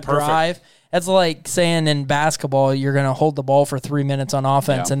 drawn-out drive. That's like saying in basketball you're going to hold the ball for 3 minutes on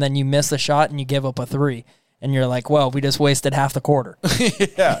offense, and then you miss the shot and you give up a 3. And you're like, well, we just wasted half the quarter.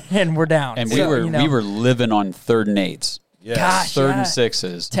 And we're down. And we were living on 3rd and 8s. Yes. Gosh, 3rd and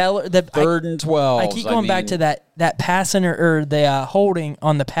 6s. 3rd and 12s. I keep going back to that pass or the holding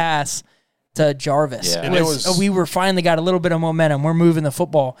on the pass to Jarvis. Yeah. We were finally got a little bit of momentum. We're moving the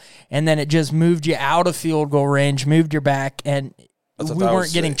football, and then it just moved you out of field goal range, moved your back, and we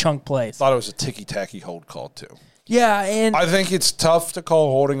weren't getting chunk plays. I thought it was a ticky-tacky hold call, too. Yeah, and I think it's tough to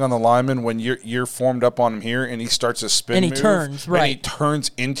call holding on the lineman when you're formed up on him here and he starts a spin and he move, turns, right. And he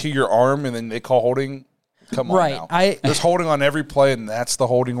turns into your arm, and then they call holding. Come on right. now. There's holding on every play, and that's the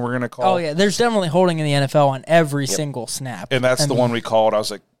holding we're going to call. Oh, yeah, there's definitely holding in the NFL on every single snap. And that's the one we called. I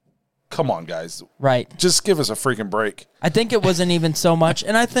was like, come on, guys. Right. Just give us a freaking break. I think it wasn't even so much.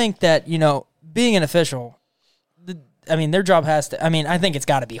 And I think that, being an official, their job has to – I think it's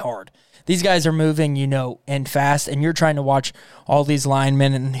got to be hard. These guys are moving, and fast, and you're trying to watch all these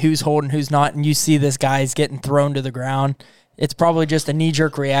linemen and who's holding, who's not, and you see this guy's getting thrown to the ground. It's probably just a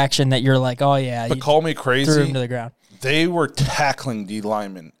knee-jerk reaction that you're like, oh, yeah. But call me crazy. Threw him to the ground. They were tackling D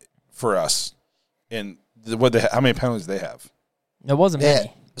linemen for us. And how many penalties they have? It wasn't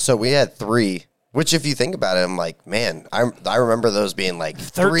many. So we had 3. Which, if you think about it, I'm like, man, I remember those being like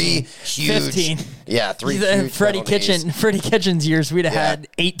 3 huge, 15. Yeah, 3 huge Freddie Kitchens years, we'd have had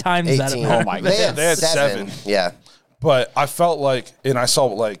 8 times 18. that amount. Oh my God, they had 7. Yeah, but I felt like, and I saw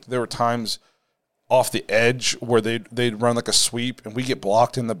like there were times off the edge where they'd run like a sweep, and we get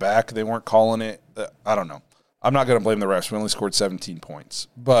blocked in the back. They weren't calling it. I don't know. I'm not going to blame the refs. We only scored 17 points,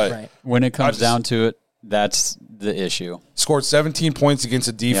 but when it comes down to it, that's the issue. Scored 17 points against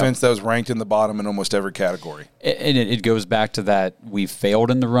a defense that was ranked in the bottom in almost every category. And it goes back to that we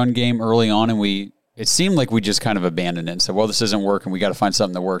failed in the run game early on, and it seemed like we just kind of abandoned it and said, well, this isn't working. We got to find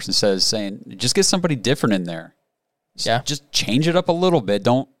something that works. Instead of saying, just get somebody different in there. Just change it up a little bit.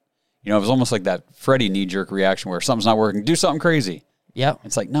 Don't, it was almost like that Freddie knee-jerk reaction where something's not working. Do something crazy. Yep.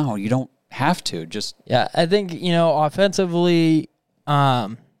 It's like, no, you don't have to. Just I think, offensively,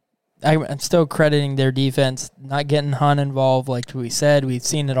 I'm still crediting their defense, not getting Hunt involved like we said. We've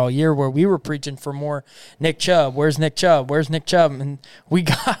seen it all year where we were preaching for more Nick Chubb. Where's Nick Chubb? Where's Nick Chubb? And we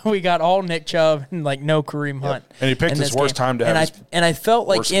got all Nick Chubb and like no Kareem Hunt. And he picked his worst time to have and I felt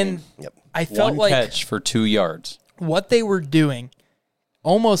like I felt one like catch for 2 yards. What they were doing,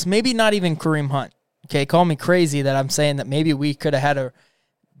 almost maybe not even Kareem Hunt. Okay, call me crazy that I'm saying that maybe we could have had a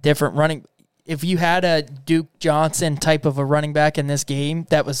different running. If you had a Duke Johnson type of a running back in this game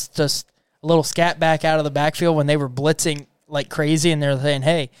that was just a little scat back out of the backfield when they were blitzing like crazy and they're saying,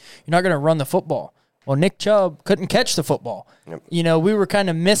 hey, you're not going to run the football. Well, Nick Chubb couldn't catch the football. Yep. You know, we were kind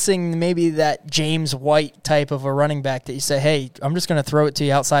of missing maybe that James White type of a running back that you say, hey, I'm just going to throw it to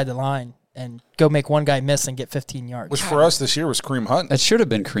you outside the line and go make one guy miss and get 15 yards. Which for us this year was Kareem Hunt. That should have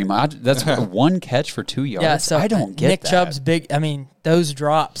been Kareem Hunt. That's one catch for 2 yards. Yeah, so I don't get Nick that. Chubb's big. I mean, those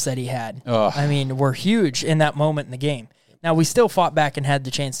drops that he had, I mean, were huge in that moment in the game. Now, we still fought back and had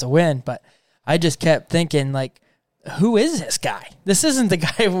the chance to win, but I just kept thinking, like, who is this guy? This isn't the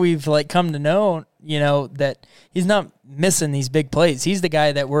guy we've, like, come to know, you know, that he's not missing these big plays. He's the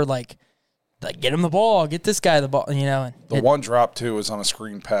guy that we're like, get him the ball, get this guy the ball, you know. And the one drop, too, was on a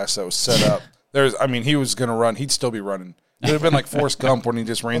screen pass that was set up. He was going to run. He'd still be running. It would have been like Forrest Gump when he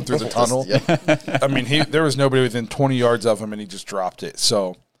just ran through the tunnel. I mean, there was nobody within 20 yards of him, and he just dropped it.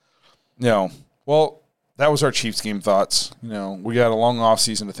 So, you know, well, that was our Chiefs game thoughts. You know, we got a long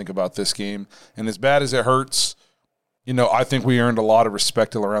offseason to think about this game. And as bad as it hurts, you know, I think we earned a lot of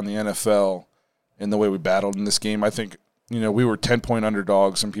respect around the NFL in the way we battled in this game. I think, you know, we were 10-point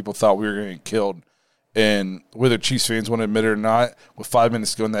underdogs, and people thought we were going to get killed. And whether Chiefs fans want to admit it or not, with 5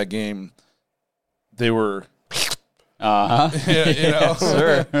 minutes to go in that game, they were you know,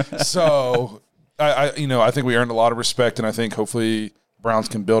 sure. So I think we earned a lot of respect, and I think hopefully Browns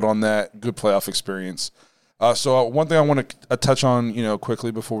can build on that good playoff experience. So one thing I want to touch on, you know,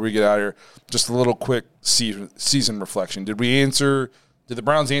 quickly before we get out of here, just a little quick season reflection. Did the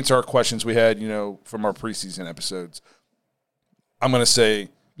Browns answer our questions we had, you know, from our preseason episodes? I'm going to say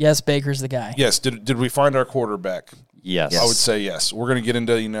yes, Baker's the guy. Yes. Did we find our quarterback? Yes. I would say yes. We're going to get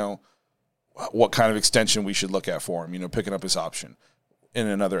into, you know, what kind of extension we should look at for him, you know, picking up his option in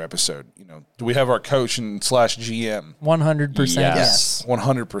another episode. You know, do we have our coach and / GM? 100% yes.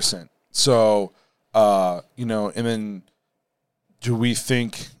 100%. So, you know, and then do we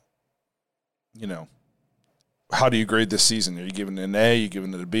think, you know, how do you grade this season? Are you giving it an A? Are you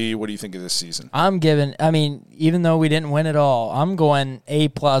giving it a B? What do you think of this season? Even though we didn't win it all, I'm going A+.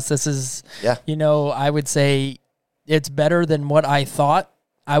 This is, you know, I would say it's better than what I thought.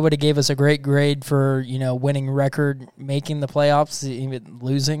 I would have gave us a great grade for, you know, winning record, making the playoffs, even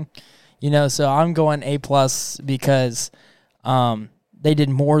losing, you know. So I'm going A+ because they did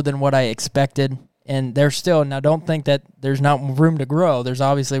more than what I expected. And they're still, now don't think that there's not room to grow. There's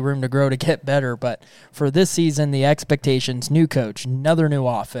obviously room to grow to get better. But for this season, the expectations, new coach, another new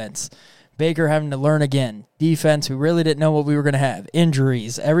offense, Baker having to learn again, defense, we really didn't know what we were going to have,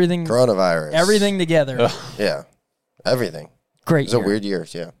 injuries, everything. Coronavirus. Everything together. Yeah, everything. Great It was a weird year,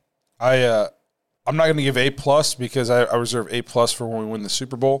 yeah. I'm not going to give A+ because I reserve A+ for when we win the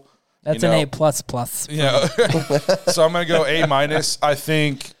Super Bowl. That's an A++. Yeah. So I'm going to go A-. I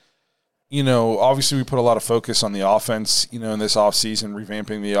think, you know, obviously we put a lot of focus on the offense, you know, in this offseason,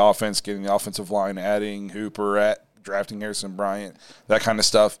 revamping the offense, getting the offensive line, adding Hooper, drafting Harrison Bryant, that kind of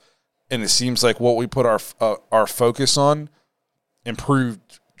stuff. And it seems like what we put our focus on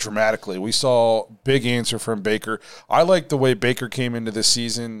improved dramatically. We saw big answer from Baker. I like the way Baker came into this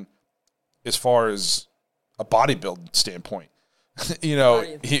season as far as a bodybuilding standpoint. You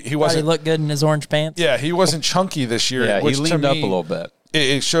know, he wasn't. He looked good in his orange pants. Yeah, he wasn't chunky this year. Yeah, which he leaned up a little bit.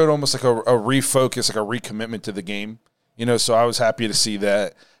 It showed almost like a refocus, like a recommitment to the game. You know, so I was happy to see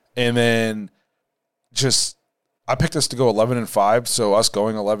that. And then I picked us to go 11-5, so us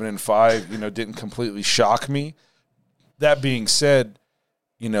going 11-5, you know, didn't completely shock me. That being said,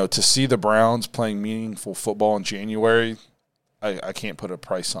 you know, to see the Browns playing meaningful football in January, I can't put a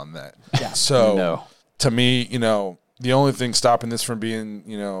price on that. Yeah. So to me, you know, the only thing stopping this from being,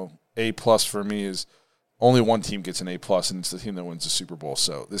 you know, A+ for me is only one team gets an A+, and it's the team that wins the Super Bowl.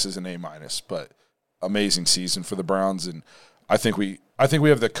 So this is an A-, but amazing season for the Browns, and I think we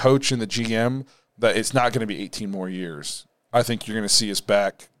have the coach and the GM that it's not going to be 18 more years. I think you're going to see us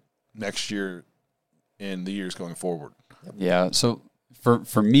back next year in the years going forward. Yeah. So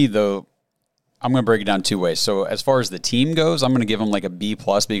for me though, I'm going to break it down two ways. So as far as the team goes, I'm going to give them like a B+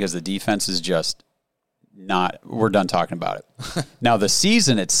 because the defense is just not. We're done talking about it. Now the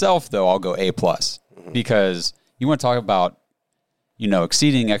season itself, though, I'll go A+ because you want to talk about, you know,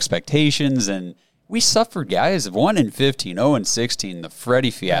 exceeding expectations, and we suffered, guys. 1-15, 0-16, the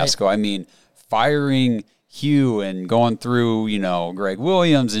Freddie fiasco. Right. I mean, firing Hugh and going through, Greg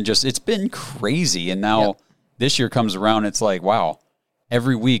Williams, and just, it's been crazy. And now this year comes around, it's like, wow,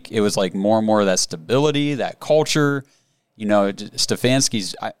 every week it was like more and more of that stability, that culture.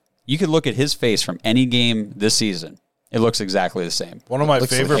 Stefanski's, you could look at his face from any game this season. It looks exactly the same.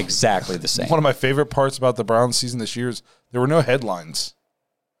 Exactly the same. One of my favorite parts about the Browns season this year is there were no headlines.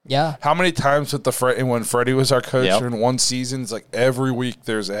 Yeah. How many times when Freddie was our coach in one season, it's like every week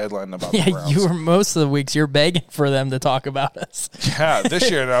there's a headline about the Browns. Most of the weeks you're begging for them to talk about us. Yeah, this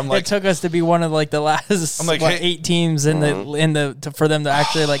year I'm like, it took us to be one of like the last 8 teams in for them to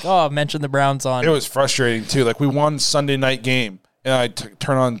actually mention the Browns on. It was frustrating too. Like we won Sunday night game. And I'd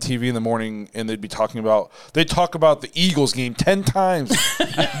turn on TV in the morning, and they'd talk about the Eagles game 10 times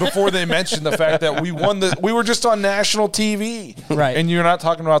before they mentioned the fact that we won we were just on national TV. Right. And you're not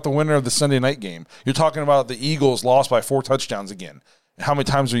talking about the winner of the Sunday night game. You're talking about the Eagles lost by 4 touchdowns again. How many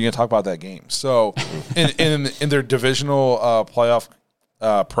times are you going to talk about that game? So in their divisional playoff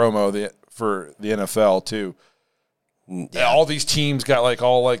promo for the NFL too, all these teams got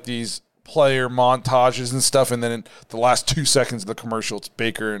all these player montages and stuff, and then in the last 2 seconds of the commercial, it's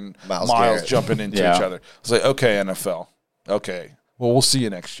Baker and Miles jumping into each other. It's like, okay, NFL, okay, well, we'll see you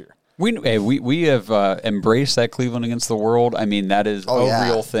next year. We have embraced that Cleveland against the world. I mean, that is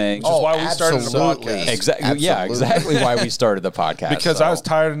real thing. Which is why we started the podcast. Exactly why we started the podcast. Because I was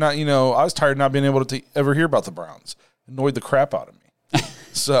tired of not being able to ever hear about the Browns. It annoyed the crap out of me.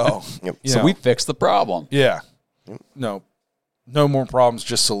 So, so we fixed the problem. Yeah. No more problems,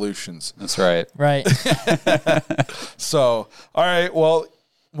 just solutions. That's right. Right. So, all right. Well,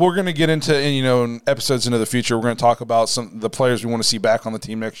 we're going to get into, in episodes into the future, we're going to talk about some of the players we want to see back on the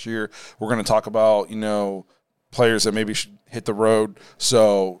team next year. We're going to talk about, players that maybe should hit the road.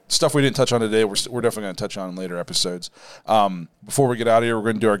 So, stuff we didn't touch on today, we're definitely going to touch on in later episodes. Before we get out of here, we're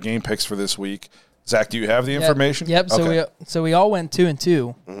going to do our game picks for this week. Zach, do you have the information? Yep. So we all went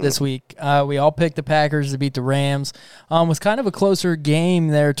 2-2 this week. We all picked the Packers to beat the Rams. It was kind of a closer game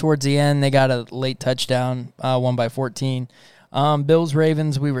there towards the end. They got a late touchdown, won by 14. Bills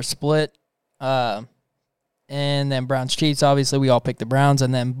Ravens, we were split. And then Browns Chiefs, obviously we all picked the Browns,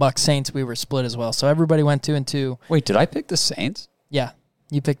 and then Bucks Saints, we were split as well. So everybody went 2-2. Wait, did I pick the Saints? Yeah,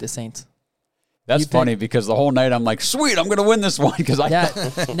 you picked the Saints. That's funny because the whole night I'm like, sweet, I'm going to win this one.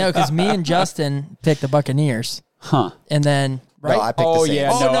 Because me and Justin picked the Buccaneers. Huh. And then, right? No, I picked the Saints.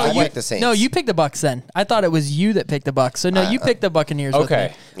 Yeah, I picked the Saints. No, you picked the Bucks then. I thought it was you that picked the Bucks. So, no, you picked the Buccaneers with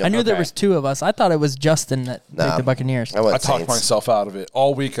me. I knew there was 2 of us. I thought it was Justin that picked the Buccaneers. I talked myself out of it.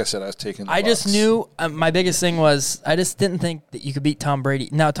 All week I said I was taking the Bucks. Just knew, my biggest thing was, I just didn't think that you could beat Tom Brady.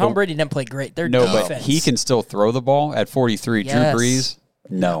 Now, Tom Brady didn't play great. Their defense. But he can still throw the ball at 43. Yes. Drew Brees?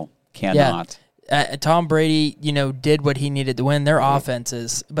 No, cannot. Yeah. Tom Brady, did what he needed to win. Their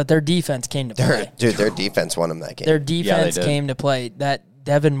offenses, but their defense came to play. Their defense won them that game. Their defense came to play. That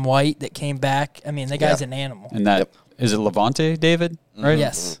Devin White that came back, I mean, the guy's an animal. And that is it Levante David, right?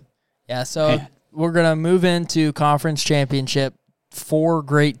 Yes. Yeah, so we're going to move into conference championship. 4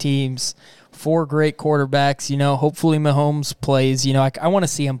 great teams. 4 great quarterbacks. Hopefully Mahomes plays. I want to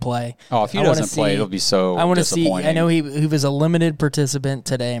see him play. Oh, if he doesn't play, it'll be so I want to disappointing. see. I know he was a limited participant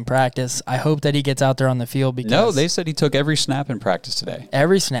today in practice. I hope that he gets out there on the field because no, they said he took every snap in practice today.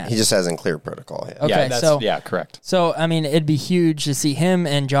 Every snap. He just hasn't cleared protocol yet. Okay, correct. So I mean, it'd be huge to see him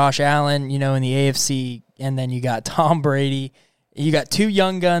and Josh Allen. In the AFC, and then you got Tom Brady. You got 2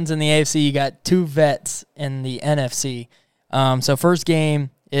 young guns in the AFC. You got 2 vets in the NFC. So first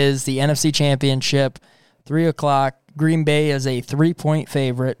game is the NFC Championship, 3 o'clock. Green Bay is a 3-point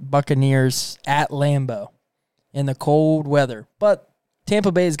favorite. Buccaneers at Lambeau in the cold weather. But Tampa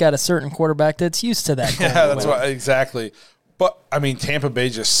Bay's got a certain quarterback that's used to that cold weather. That's why, exactly. But, I mean, Tampa Bay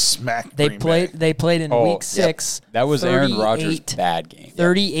just smacked Green Bay. They played in Week 6. Yep. That was Aaron Rodgers' bad game.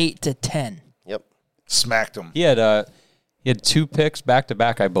 38-10. Yep. Smacked them. He had 2 picks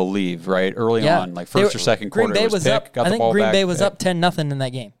back-to-back, I believe, right? Early on, like first or second quarter. Green Bay was up. I think Green Bay was up 10-0 in that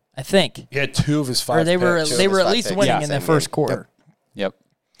game. I think. He had 2 of his 5 Or they were picks. at least winning in the first quarter. Yep.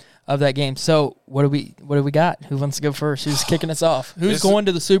 Of that game. So what do we got? Who wants to go first? Who's kicking us off? Who's going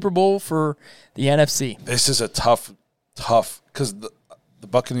to the Super Bowl for the NFC? This is a tough because the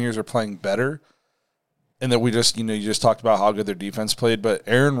Buccaneers are playing better. And that we just, you just talked about how good their defense played, but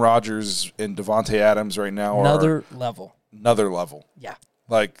Aaron Rodgers and Devontae Adams right now are another level. Yeah.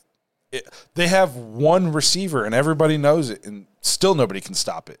 They have 1 receiver, and everybody knows it, and still nobody can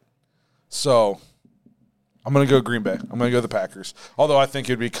stop it. So, I'm going to go Green Bay. I'm going to go the Packers. Although I think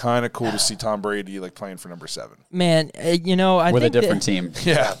it'd be kind of cool to see Tom Brady playing for number 7. Man, I with think a different team.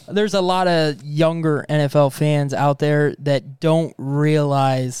 Yeah. There's a lot of younger NFL fans out there that don't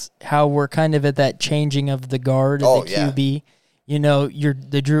realize how we're kind of at that changing of the guard of the QB. You're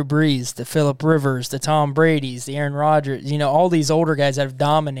the Drew Brees, the Phillip Rivers, the Tom Bradys, the Aaron Rodgers. All these older guys that have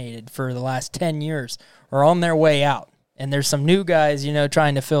dominated for the last 10 years are on their way out. And there's some new guys,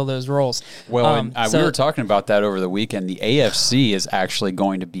 trying to fill those roles. Well, we were talking about that over the weekend. The AFC is actually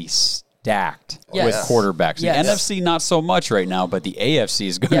going to be stacked with quarterbacks. Yes. The NFC, not so much right now, but the AFC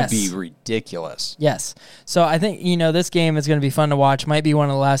is going to be ridiculous. Yes. So I think, this game is going to be fun to watch. Might be one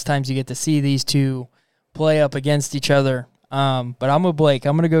of the last times you get to see these two play up against each other. But I'm with Blake.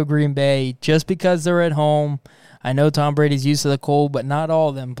 I'm going to go Green Bay just because they're at home. I know Tom Brady's used to the cold, but not all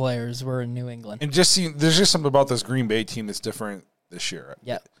of them players were in New England. And there's just something about this Green Bay team that's different this year.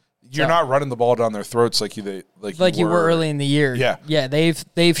 Yeah. You're not running the ball down their throats like you were early in the year. Yeah. Yeah,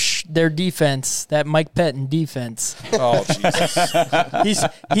 their defense, that Mike Pettin defense. Oh, Jesus.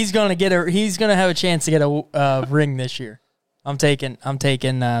 he's going to have a chance to get a ring this year. I'm taking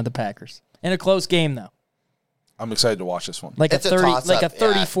the Packers. In a close game though. I'm excited to watch this one. Like it's a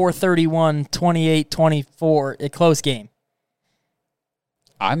 34-31, 28-24, a close game.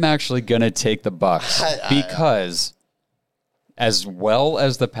 I'm actually going to take the Bucks because as well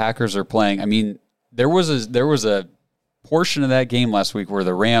as the Packers are playing, I mean, there was a portion of that game last week where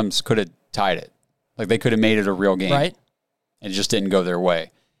the Rams could have tied it. Like they could have made it a real game. Right. And it just didn't go their way.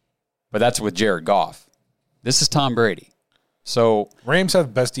 But that's with Jared Goff. This is Tom Brady. So Rams have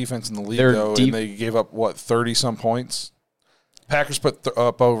the best defense in the league, though, and they gave up, 30-some points? Packers put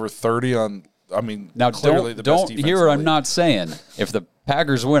up over 30 on, now clearly the best defense. Don't hear what I'm not saying. If the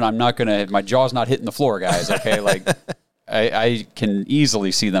Packers win, I'm not going to – my jaw's not hitting the floor, guys, okay? Like, I can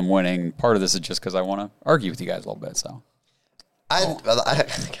easily see them winning. Part of this is just because I want to argue with you guys a little bit, so. I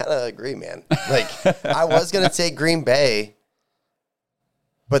kind of agree, man. Like, I was going to take Green Bay,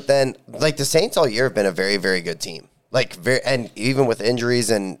 but then, the Saints all year have been a very, very good team. And even with injuries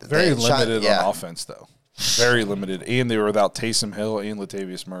and very limited on offense, though. Very limited, and they were without Taysom Hill and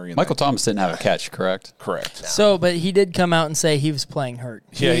Latavius Murray. Michael Thomas didn't have a catch, correct? Correct. No. So, but he did come out and say he was playing hurt.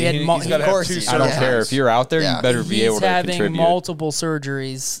 Yeah, he's got to have 2 surgeries. I don't care if you're out there, you better be able to contribute. He's having multiple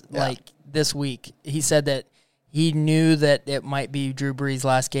surgeries this week. He said that he knew that it might be Drew Brees'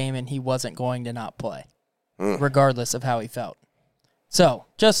 last game, and he wasn't going to not play, regardless of how he felt. So,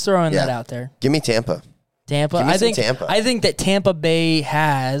 just throwing that out there. Give me Tampa. Tampa. I think that Tampa Bay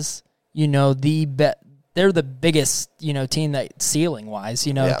has, they're the biggest, team that ceiling wise,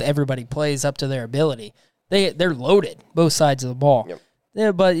 everybody plays up to their ability. They're loaded, both sides of the ball. Yep.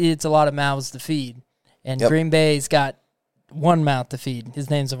 Yeah, but it's a lot of mouths to feed. And Green Bay's got one mouth to feed. His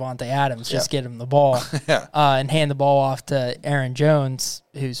name's Avante Adams. Just get him the ball and hand the ball off to Aaron Jones,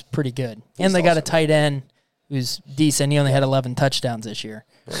 who's pretty good. And they got a tight end who's decent. He only had 11 touchdowns this year.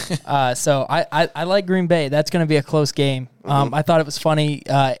 So I like Green Bay. That's going to be a close game. I thought it was funny.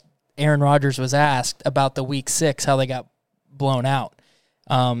 Aaron Rodgers was asked about the Week 6, how they got blown out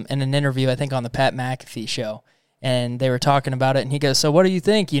in an interview, I think, on the Pat McAfee show. And they were talking about it, and he goes, so what do you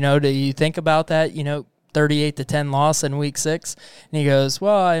think? Do you think about that, 38-10 loss in Week 6? And he goes,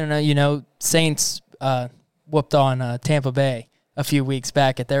 well, I don't know. Saints whooped on Tampa Bay a few weeks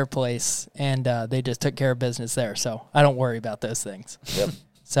back at their place, and they just took care of business there. So I don't worry about those things. Yep.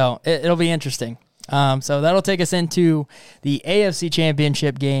 So it'll be interesting. So that'll take us into the AFC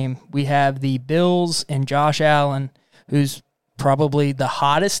Championship game. We have the Bills and Josh Allen, who's probably the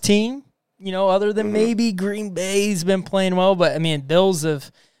hottest team, other than maybe Green Bay's been playing well. But, Bills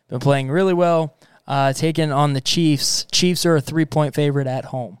have been playing really well, taking on the Chiefs. Chiefs are a 3-point favorite at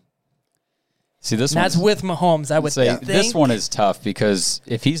home. See, that's with Mahomes, I would say. This one is tough because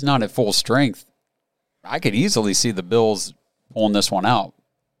if he's not at full strength, I could easily see the Bills pulling this one out.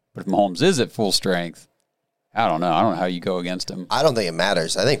 But if Mahomes is at full strength, I don't know. I don't know how you go against him. I don't think it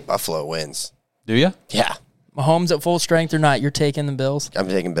matters. I think Buffalo wins. Do you? Yeah. Mahomes at full strength or not, you're taking the Bills? I'm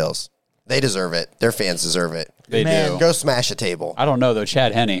taking Bills. They deserve it. Their fans deserve it. They do. Go smash a table. I don't know, though.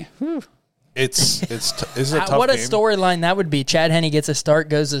 Chad Henne. Is it a tough what a game? storyline that would be. Chad Henne gets a start,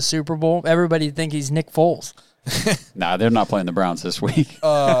 goes to the Super Bowl. Everybody would think he's Nick Foles. Nah, they're not playing the Browns this week.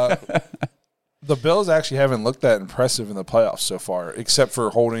 The Bills actually haven't looked that impressive in the playoffs so far, except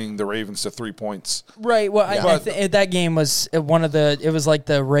for holding the Ravens to 3 points. Right. Well, that game was it was like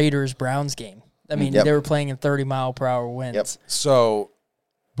the Raiders-Browns game. They were playing in 30-mile-per-hour winds. Yep. So,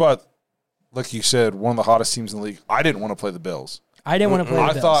 but like you said, one of the hottest teams in the league. I didn't want to play the Bills. I didn't want to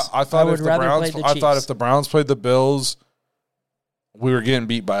play the Bills. I thought if the Browns played the Bills, we were getting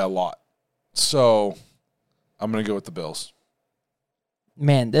beat by a lot. So I'm going to go with the Bills.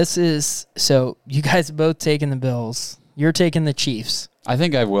 Man, this is so. You guys both taking the Bills. You're taking the Chiefs. I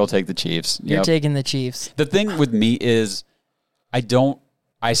think I will take the Chiefs. You're taking the Chiefs. The thing with me is,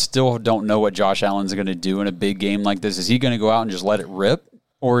 I still don't know what Josh Allen's going to do in a big game like this. Is he going to go out and just let it rip,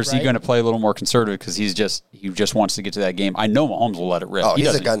 or is he going to play a little more conservative because he just wants to get to that game? I know Mahomes will let it rip. Oh,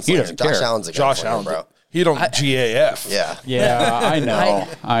 he's a gunslinger. He doesn't care. Josh Allen's a gunslinger, Josh Allen, bro. He don't GAF. Yeah. Yeah, I know.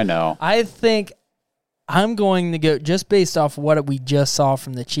 I know. I think I'm going to go just based off what we just saw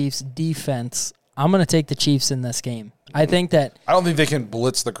from the Chiefs defense. I'm going to take the Chiefs in this game. I think that I don't think they can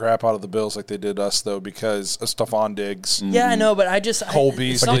blitz the crap out of the Bills like they did us though because of Stephon Diggs. Yeah, I know, but I just Cole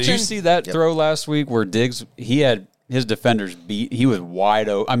Beasley. But did you see that throw last week where Diggs, he had his defenders beat. He was wide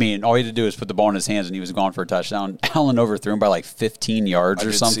open. I mean, all he had to do was put the ball in his hands and he was gone for a touchdown. Allen overthrew him by like 15 yards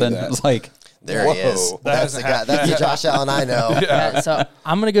or something. It was like, there whoa. he is. That's the guy. That's the Josh Allen I know. Yeah, so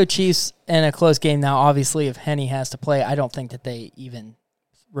I'm going to go Chiefs in a close game. Now, obviously, if Henny has to play, I don't think that they even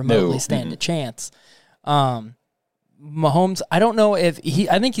remotely stand a chance. Mahomes, I don't know if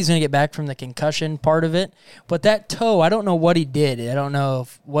I think he's going to get back from the concussion part of it, but that toe, I don't know what he did. I don't know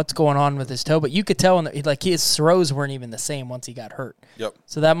what's going on with his toe, but you could tell his throws weren't even the same once he got hurt. Yep.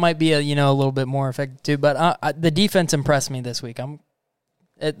 So that might be a little bit more effective too, but the defense impressed me this week. I'm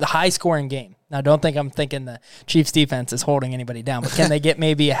at the high scoring game. Now, don't think I'm thinking the Chiefs defense is holding anybody down, but can they get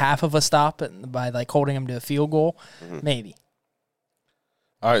maybe a half of a stop by like holding them to a field goal? Maybe.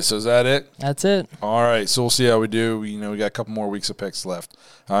 All right, so is that it? That's it. All right, so we'll see how we do. We got a couple more weeks of picks left.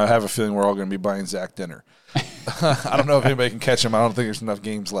 I have a feeling we're all going to be buying Zach dinner. I don't know if anybody can catch him. I don't think there's enough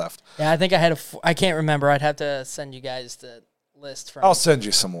games left. Yeah, I think I can't remember. I'd have to send you guys the list from. I'll send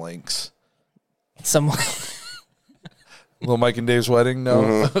you some links. Some. Little Mike and Dave's wedding? No.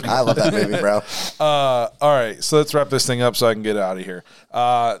 Mm-hmm. I love that movie, bro. All right, so let's wrap this thing up so I can get out of here.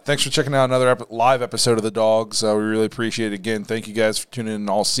 Thanks for checking out another live episode of The Dogs. We really appreciate it. Again, thank you guys for tuning in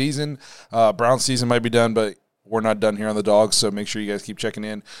all season. Browns season might be done, but we're not done here on The Dogs, so make sure you guys keep checking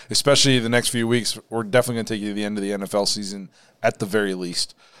in, especially the next few weeks. We're definitely going to take you to the end of the NFL season at the very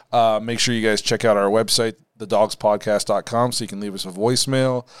least. Make sure you guys check out our website, thedogspodcast.com, so you can leave us a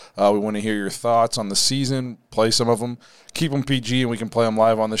voicemail. We want to hear your thoughts on the season, play some of them, keep them PG, and we can play them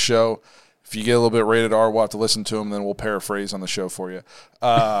live on the show. If you get a little bit rated R, we'll have to listen to them, then we'll paraphrase on the show for you.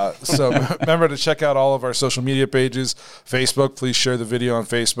 So remember to check out all of our social media pages. Facebook, please share the video on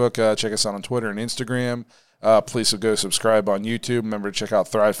Facebook. Check us out on Twitter and Instagram. Please go subscribe on YouTube. Remember to check out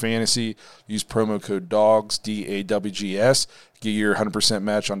Thrive Fantasy. Use promo code DAWGS, DAWGS. Get your 100%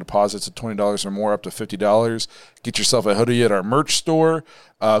 match on deposits of $20 or more up to $50. Get yourself a hoodie at our merch store,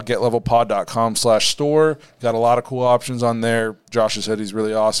 getlevelpod.com/store. Got a lot of cool options on there. Josh's hoodie's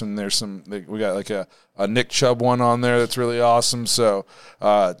really awesome. We got like a Nick Chubb one on there that's really awesome. So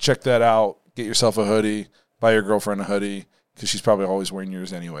check that out. Get yourself a hoodie. Buy your girlfriend a hoodie, because she's probably always wearing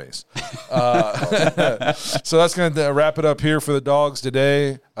yours anyways. So that's going to wrap it up here for the Dogs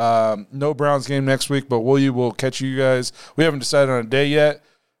today. No Browns game next week, but we'll catch you guys. We haven't decided on a day yet.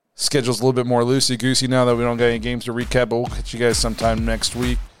 Schedule's a little bit more loosey-goosey now that we don't got any games to recap, but we'll catch you guys sometime next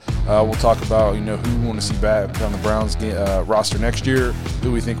week. We'll talk about who we want to see back on the Browns roster next year,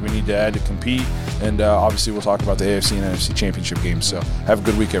 who we think we need to add to compete, and obviously we'll talk about the AFC and NFC championship games. So have a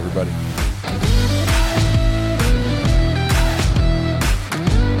good week, everybody.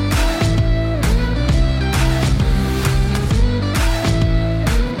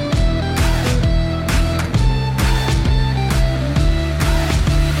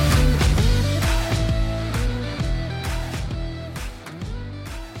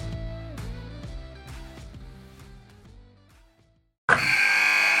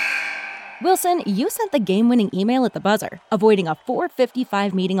 Wilson, you sent the game-winning email at the buzzer, avoiding a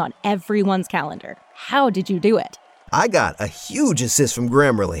 4:55 meeting on everyone's calendar. How did you do it? I got a huge assist from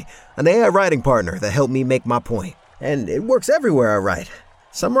Grammarly, an AI writing partner that helped me make my point. And it works everywhere I write.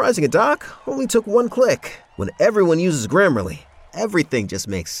 Summarizing a doc only took one click. When everyone uses Grammarly, everything just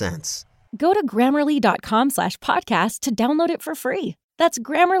makes sense. Go to Grammarly.com/podcast to download it for free. That's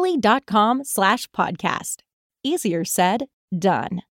Grammarly.com/podcast. Easier said, done.